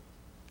like.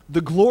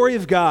 The glory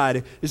of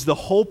God is the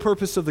whole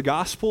purpose of the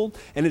gospel,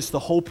 and it's the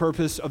whole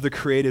purpose of the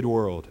created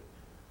world.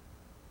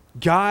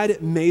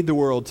 God made the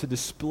world to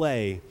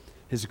display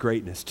his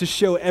greatness, to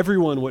show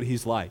everyone what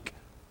he's like.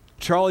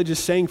 Charlie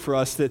just sang for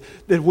us that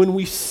when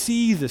we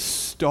see the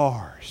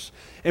stars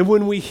and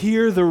when we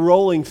hear the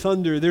rolling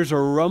thunder, there's a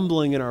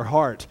rumbling in our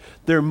heart.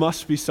 There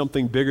must be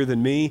something bigger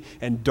than me,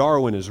 and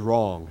Darwin is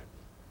wrong.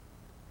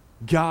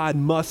 God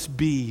must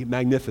be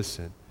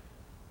magnificent.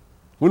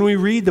 When we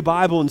read the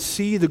Bible and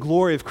see the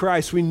glory of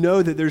Christ, we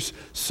know that there's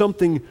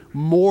something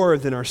more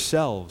than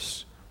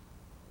ourselves.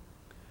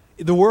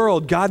 The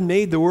world, God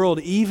made the world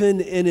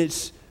even in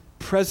its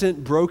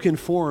present broken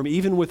form,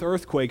 even with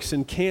earthquakes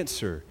and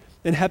cancer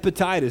and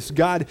hepatitis.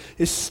 God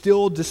is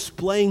still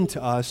displaying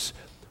to us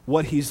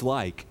what he's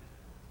like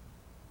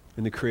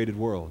in the created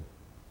world.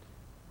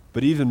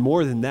 But even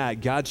more than that,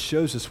 God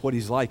shows us what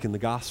he's like in the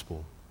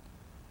gospel.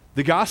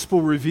 The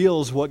gospel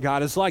reveals what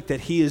God is like,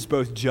 that he is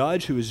both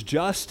judge, who is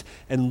just,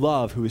 and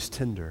love, who is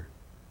tender.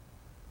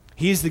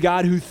 He's the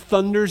God who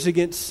thunders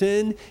against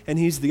sin, and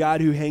he's the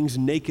God who hangs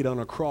naked on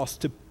a cross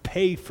to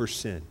pay for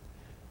sin.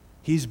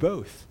 He's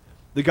both.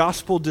 The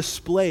gospel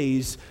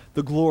displays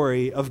the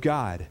glory of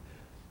God.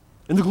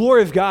 And the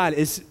glory of God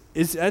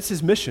that's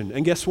his mission.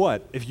 And guess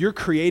what? If you're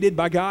created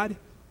by God,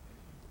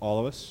 all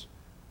of us,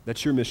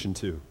 that's your mission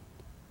too.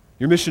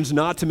 Your mission's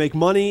not to make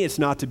money, it's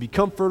not to be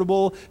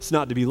comfortable, it's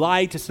not to be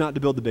liked, it's not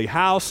to build a big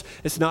house,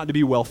 it's not to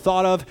be well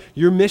thought of.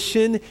 Your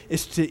mission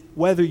is to,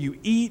 whether you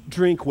eat,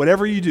 drink,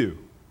 whatever you do,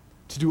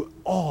 to do it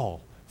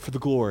all for the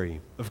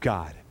glory of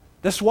God.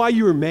 That's why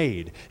you were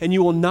made, and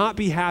you will not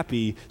be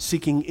happy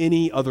seeking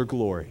any other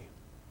glory.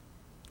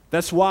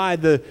 That's why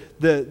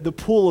the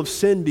pool of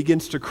sin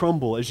begins to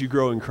crumble as you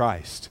grow in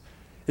Christ.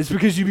 It's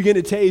because you begin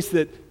to taste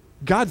that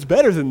God's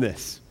better than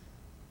this.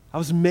 I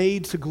was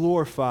made to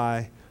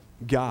glorify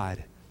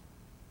God.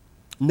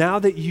 Now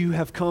that you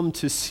have come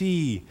to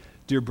see,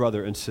 dear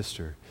brother and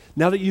sister,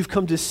 now that you've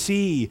come to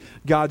see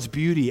God's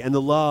beauty and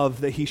the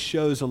love that he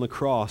shows on the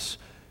cross,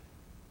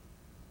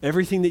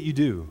 everything that you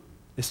do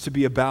is to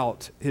be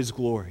about his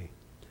glory,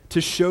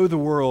 to show the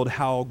world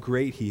how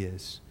great he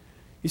is.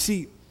 You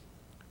see,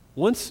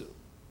 once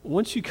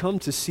you come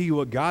to see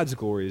what God's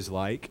glory is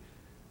like,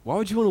 why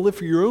would you want to live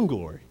for your own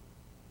glory,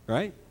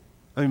 right?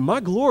 I mean, my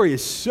glory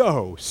is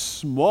so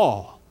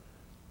small,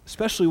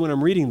 especially when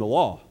I'm reading the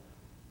law,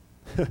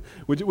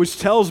 which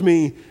tells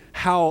me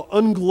how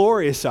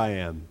unglorious I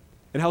am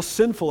and how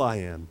sinful I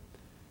am.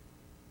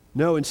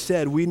 No,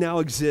 instead, we now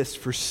exist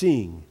for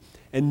seeing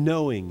and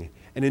knowing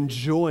and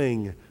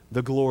enjoying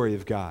the glory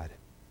of God.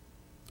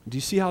 Do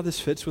you see how this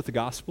fits with the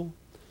gospel?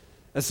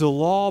 As the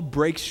law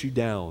breaks you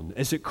down,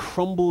 as it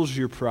crumbles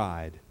your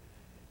pride,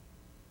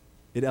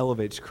 it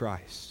elevates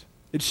Christ.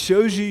 It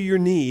shows you your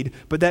need,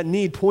 but that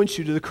need points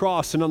you to the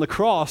cross. And on the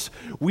cross,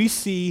 we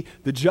see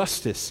the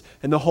justice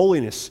and the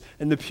holiness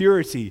and the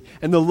purity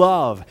and the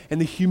love and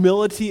the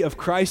humility of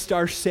Christ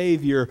our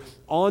Savior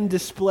on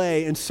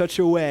display in such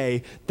a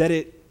way that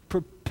it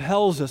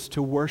propels us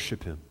to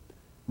worship Him.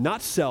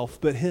 Not self,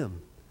 but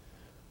Him.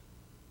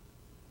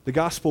 The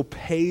gospel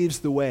paves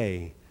the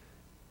way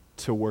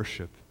to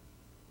worship.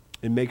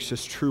 It makes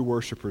us true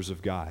worshipers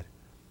of God.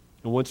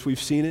 And once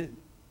we've seen it,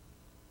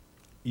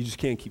 you just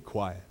can't keep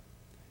quiet.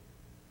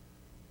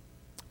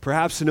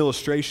 Perhaps an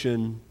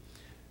illustration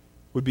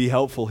would be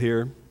helpful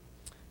here.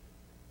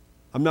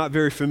 I'm not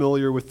very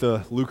familiar with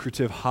the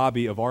lucrative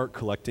hobby of art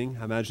collecting.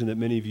 I imagine that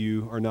many of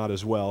you are not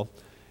as well.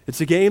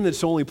 It's a game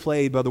that's only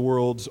played by the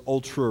world's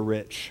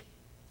ultra-rich.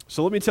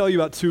 So let me tell you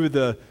about two of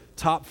the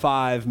top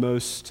 5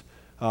 most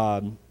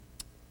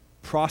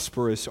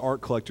prosperous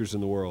art collectors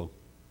in the world.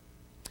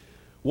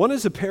 One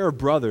is a pair of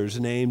brothers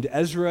named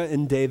Ezra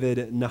and David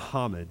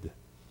Nahamid.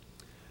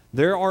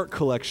 Their art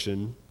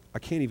collection, I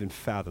can't even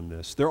fathom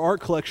this, their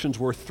art collection's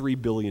worth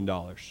 $3 billion.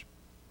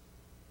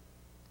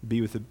 B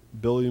with a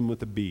billion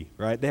with a B,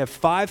 right? They have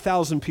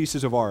 5,000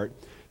 pieces of art,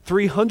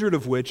 300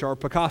 of which are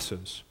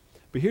Picasso's.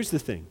 But here's the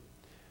thing.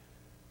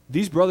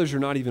 These brothers are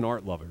not even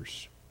art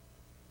lovers.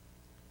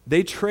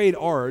 They trade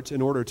art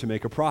in order to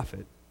make a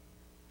profit.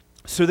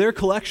 So their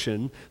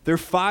collection, their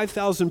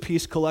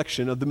 5,000-piece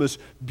collection of the most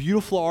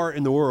beautiful art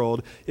in the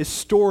world is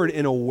stored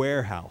in a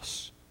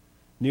warehouse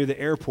near the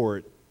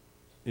airport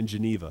in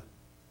Geneva.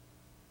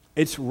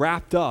 It's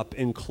wrapped up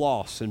in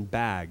cloths and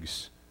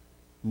bags.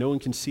 No one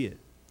can see it.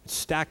 It's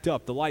stacked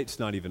up. The light's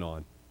not even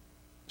on.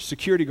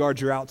 Security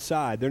guards are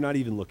outside. They're not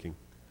even looking.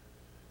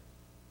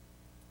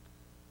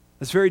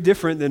 That's very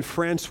different than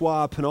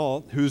Francois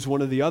Pinault, who's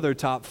one of the other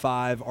top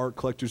 5 art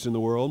collectors in the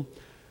world.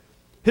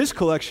 His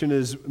collection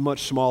is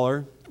much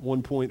smaller,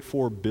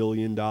 $1.4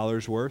 billion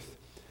worth.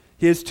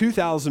 He has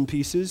 2,000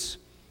 pieces,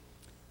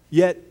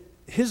 yet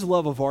his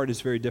love of art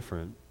is very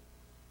different.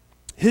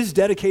 His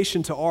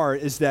dedication to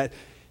art is that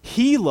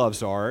he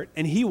loves art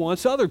and he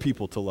wants other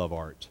people to love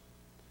art.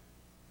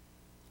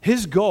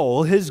 His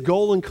goal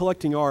in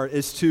collecting art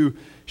is to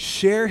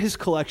share his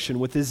collection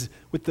with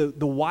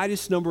the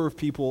widest number of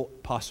people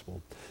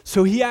possible.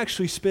 So he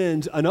actually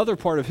spends another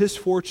part of his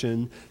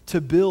fortune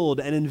to build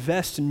and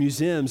invest in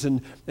museums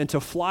and to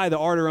fly the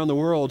art around the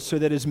world so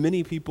that as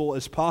many people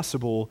as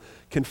possible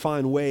can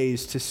find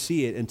ways to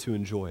see it and to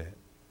enjoy it.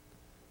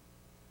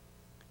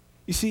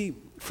 You see,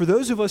 for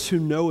those of us who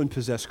know and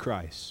possess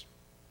Christ,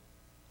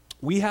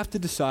 we have to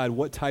decide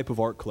what type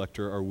of art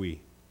collector are we.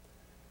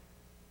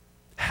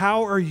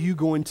 How are you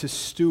going to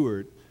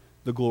steward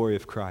the glory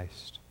of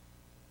Christ?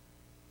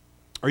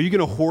 Are you going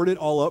to hoard it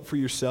all up for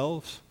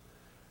yourselves?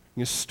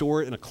 You're going to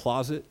store it in a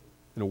closet,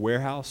 in a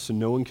warehouse, so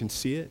no one can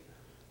see it?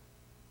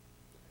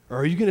 Or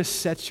are you going to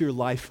set your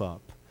life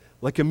up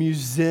like a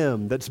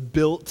museum that's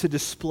built to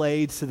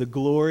display to the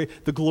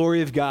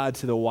glory of God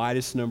to the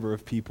widest number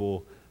of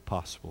people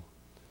possible?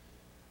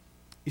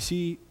 You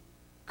see,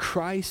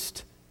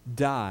 Christ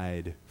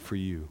died for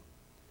you,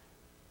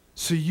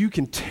 so you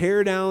can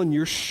tear down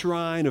your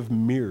shrine of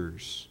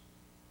mirrors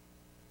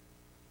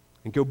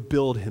and go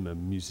build him a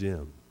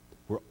museum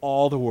where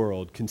all the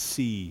world can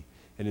see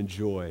and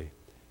enjoy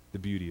the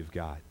beauty of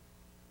God.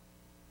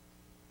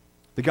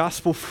 The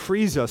gospel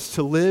frees us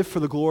to live for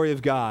the glory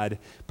of God,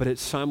 but it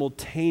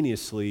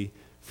simultaneously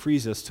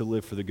frees us to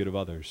live for the good of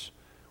others,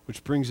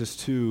 which brings us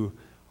to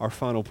our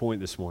final point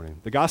this morning.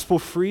 The gospel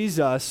frees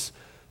us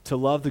to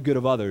love the good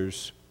of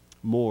others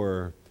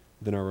more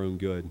than our own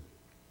good.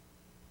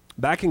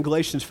 Back in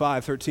Galatians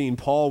 5:13,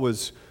 Paul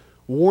was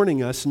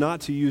warning us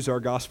not to use our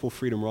gospel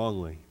freedom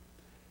wrongly.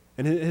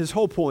 And his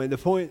whole point, the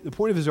point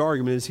of his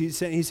argument is he's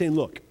saying,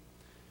 look,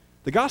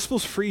 the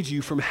gospel's freed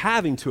you from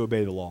having to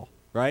obey the law,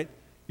 right?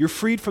 You're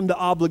freed from the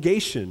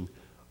obligation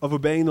of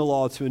obeying the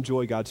law to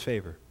enjoy God's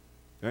favor.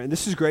 Right? And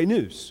this is great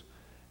news.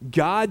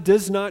 God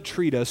does not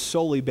treat us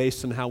solely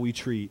based on how we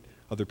treat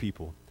other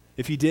people.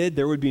 If he did,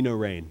 there would be no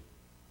rain.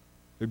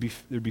 There'd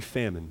be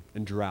famine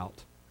and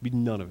drought. There'd be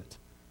none of it.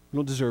 We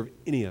don't deserve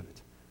any of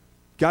it.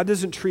 God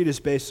doesn't treat us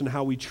based on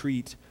how we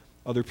treat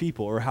other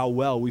people or how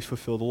well we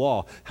fulfill the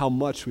law, how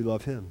much we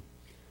love him.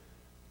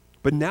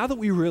 But now that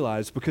we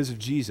realize because of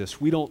Jesus,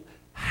 we don't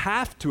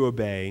have to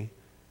obey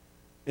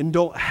and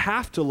don't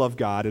have to love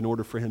God in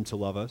order for him to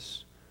love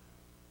us.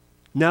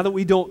 Now that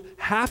we don't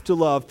have to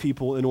love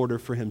people in order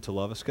for him to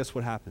love us, guess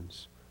what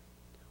happens?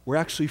 We're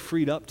actually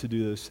freed up to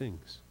do those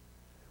things.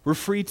 We're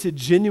free to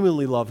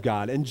genuinely love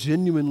God and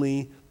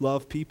genuinely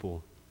love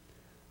people.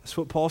 That's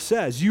what Paul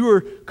says. You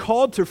are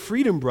called to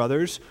freedom,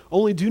 brothers,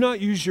 only do not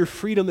use your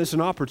freedom as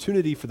an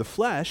opportunity for the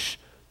flesh,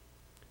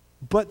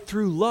 but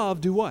through love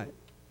do what?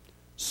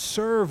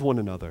 Serve one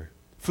another.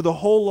 For the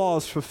whole law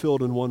is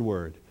fulfilled in one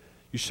word.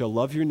 You shall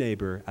love your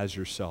neighbor as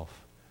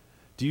yourself.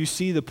 Do you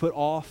see the put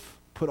off,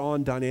 put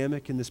on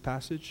dynamic in this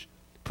passage?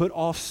 Put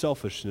off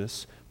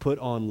selfishness, put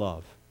on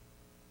love.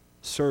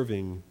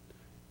 Serving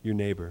your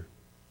neighbor.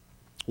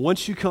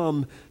 Once you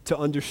come to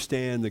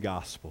understand the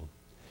gospel,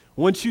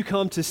 once you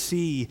come to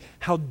see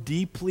how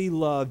deeply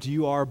loved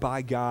you are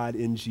by God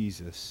in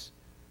Jesus,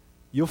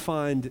 you'll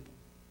find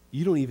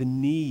you don't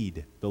even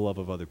need the love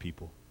of other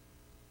people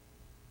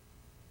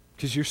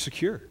because you're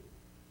secure.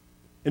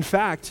 In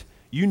fact,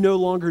 you no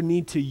longer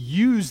need to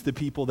use the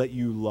people that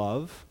you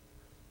love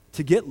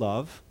to get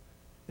love.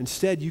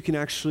 Instead, you can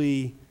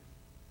actually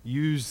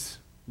use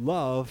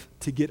love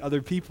to get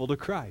other people to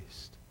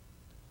Christ.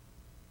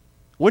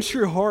 Once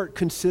your heart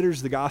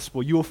considers the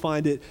gospel, you will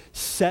find it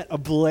set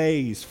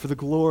ablaze for the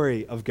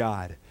glory of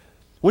God.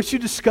 Once you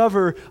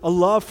discover a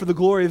love for the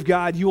glory of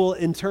God, you will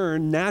in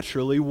turn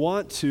naturally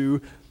want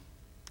to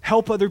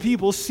help other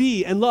people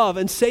see and love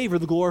and savor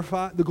the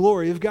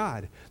glory of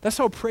God. That's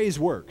how praise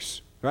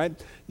works, right?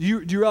 Do you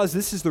realize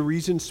this is the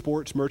reason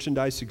sports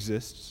merchandise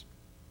exists?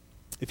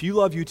 If you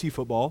love UT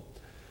football,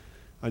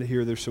 I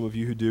hear there's some of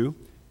you who do,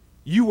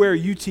 you wear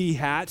UT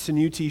hats and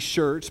UT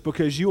shirts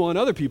because you want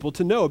other people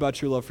to know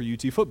about your love for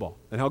UT football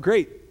and how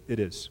great it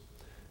is,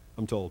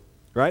 I'm told,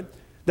 right?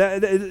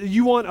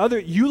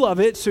 You love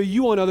it, so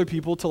you want other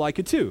people to like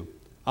it too.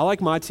 I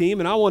like my team,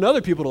 and I want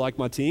other people to like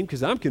my team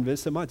because I'm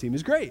convinced that my team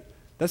is great.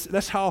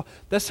 That's how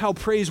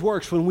praise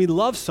works. When we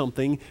love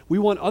something, we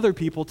want other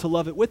people to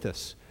love it with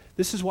us.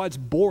 This is why it's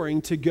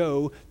boring to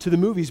go to the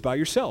movies by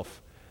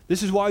yourself.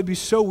 This is why it'd be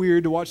so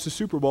weird to watch the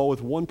Super Bowl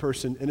with one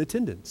person in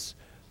attendance.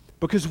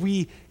 Because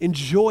we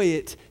enjoy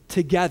it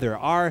together.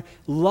 Our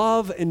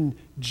love and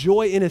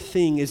joy in a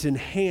thing is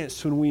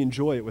enhanced when we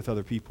enjoy it with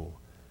other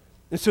people.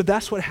 And so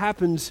that's what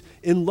happens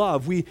in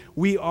love.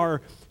 We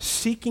are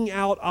seeking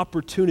out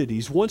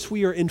opportunities. Once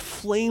we are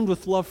inflamed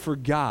with love for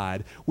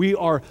God, we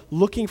are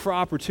looking for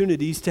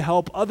opportunities to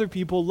help other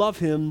people love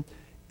Him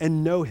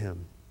and know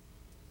Him.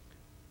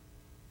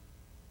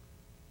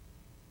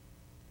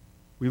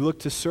 We look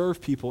to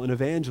serve people in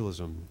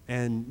evangelism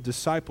and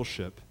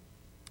discipleship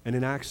and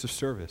in acts of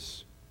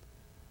service.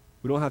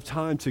 We don't have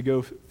time to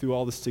go through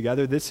all this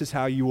together. This is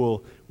how you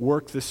will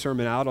work this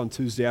sermon out on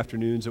Tuesday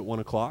afternoons at 1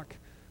 o'clock,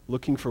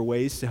 looking for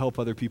ways to help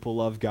other people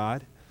love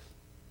God.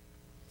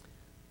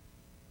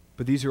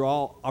 But these are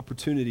all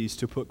opportunities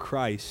to put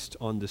Christ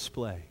on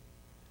display.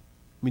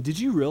 I mean, did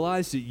you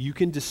realize that you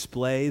can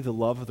display the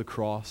love of the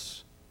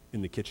cross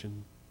in the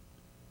kitchen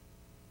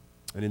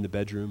and in the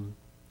bedroom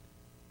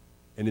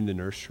and in the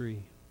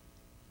nursery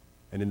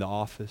and in the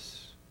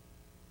office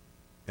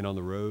and on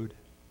the road?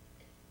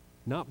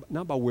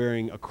 Not by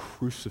wearing a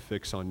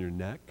crucifix on your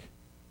neck,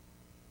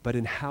 but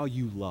in how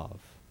you love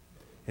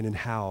and in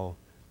how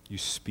you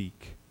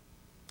speak.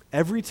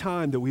 Every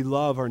time that we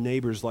love our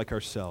neighbors like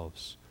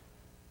ourselves,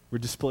 we're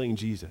displaying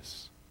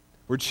Jesus.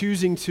 We're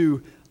choosing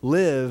to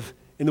live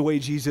in the way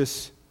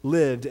Jesus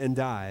lived and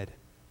died.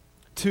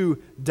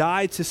 To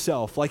die to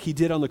self like He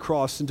did on the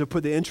cross and to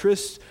put the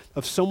interests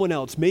of someone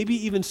else, maybe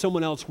even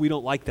someone else we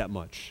don't like that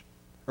much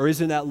or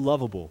isn't that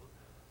lovable,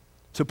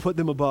 to put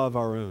them above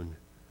our own.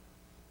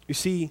 You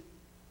see,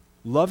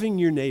 loving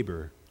your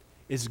neighbor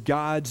is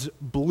God's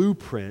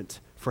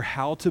blueprint for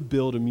how to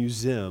build a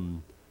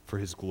museum for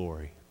His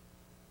glory.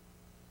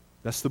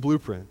 That's the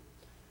blueprint.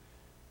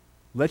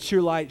 Let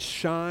your light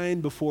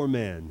shine before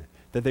men,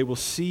 that they will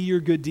see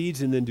your good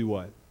deeds and then do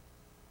what?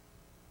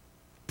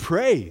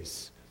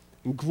 Praise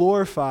and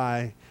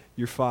glorify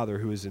your Father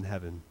who is in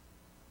heaven.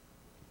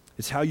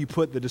 It's how you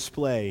put the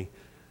display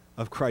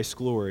of Christ's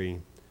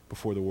glory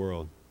before the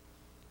world,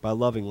 by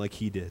loving like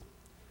He did.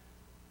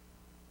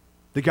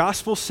 The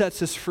gospel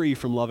sets us free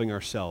from loving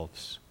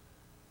ourselves,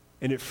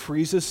 and it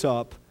frees us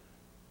up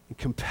and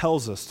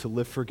compels us to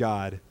live for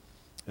God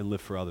and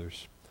live for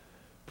others.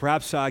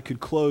 Perhaps I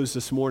could close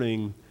this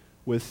morning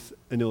with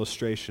an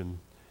illustration.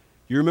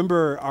 You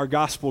remember our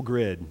gospel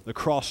grid, the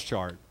cross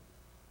chart,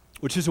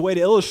 which is a way to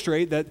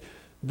illustrate that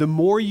the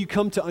more you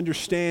come to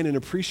understand and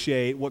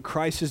appreciate what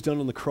Christ has done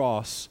on the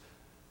cross,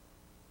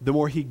 the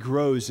more He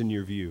grows in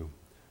your view.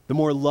 The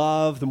more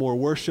love, the more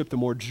worship, the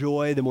more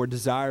joy, the more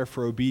desire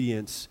for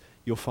obedience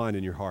you'll find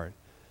in your heart.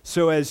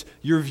 So as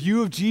your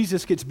view of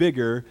Jesus gets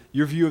bigger,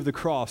 your view of the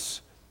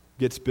cross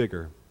gets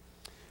bigger.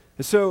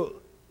 And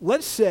so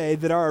let's say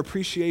that our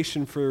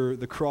appreciation for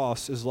the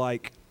cross is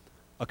like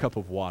a cup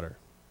of water.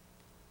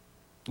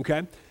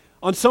 Okay?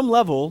 On some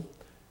level,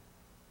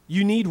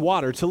 you need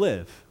water to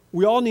live.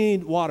 We all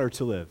need water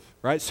to live,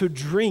 right? So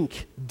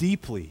drink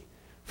deeply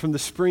from the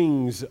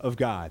springs of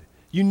God.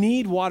 You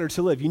need water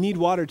to live. You need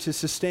water to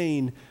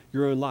sustain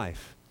your own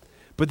life.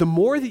 But the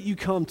more that you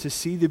come to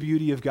see the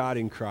beauty of God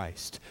in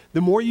Christ, the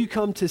more you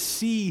come to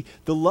see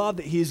the love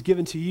that He has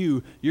given to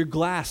you, your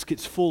glass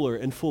gets fuller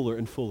and fuller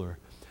and fuller.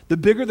 The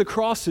bigger the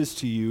cross is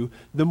to you,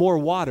 the more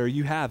water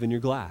you have in your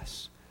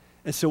glass.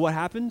 And so what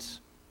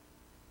happens?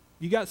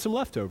 You got some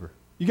leftover.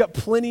 You got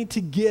plenty to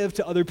give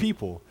to other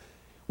people.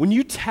 When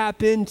you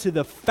tap into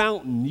the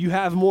fountain, you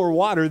have more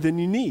water than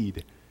you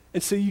need.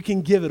 And so you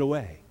can give it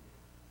away.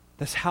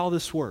 That's how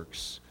this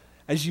works.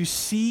 As you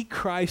see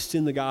Christ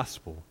in the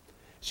gospel,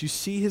 as you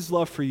see his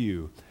love for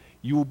you,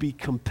 you will be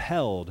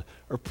compelled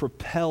or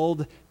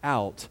propelled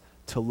out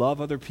to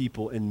love other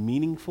people in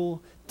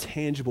meaningful,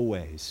 tangible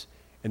ways.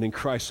 And then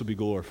Christ will be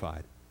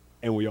glorified,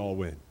 and we all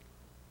win.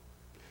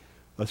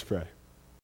 Let's pray.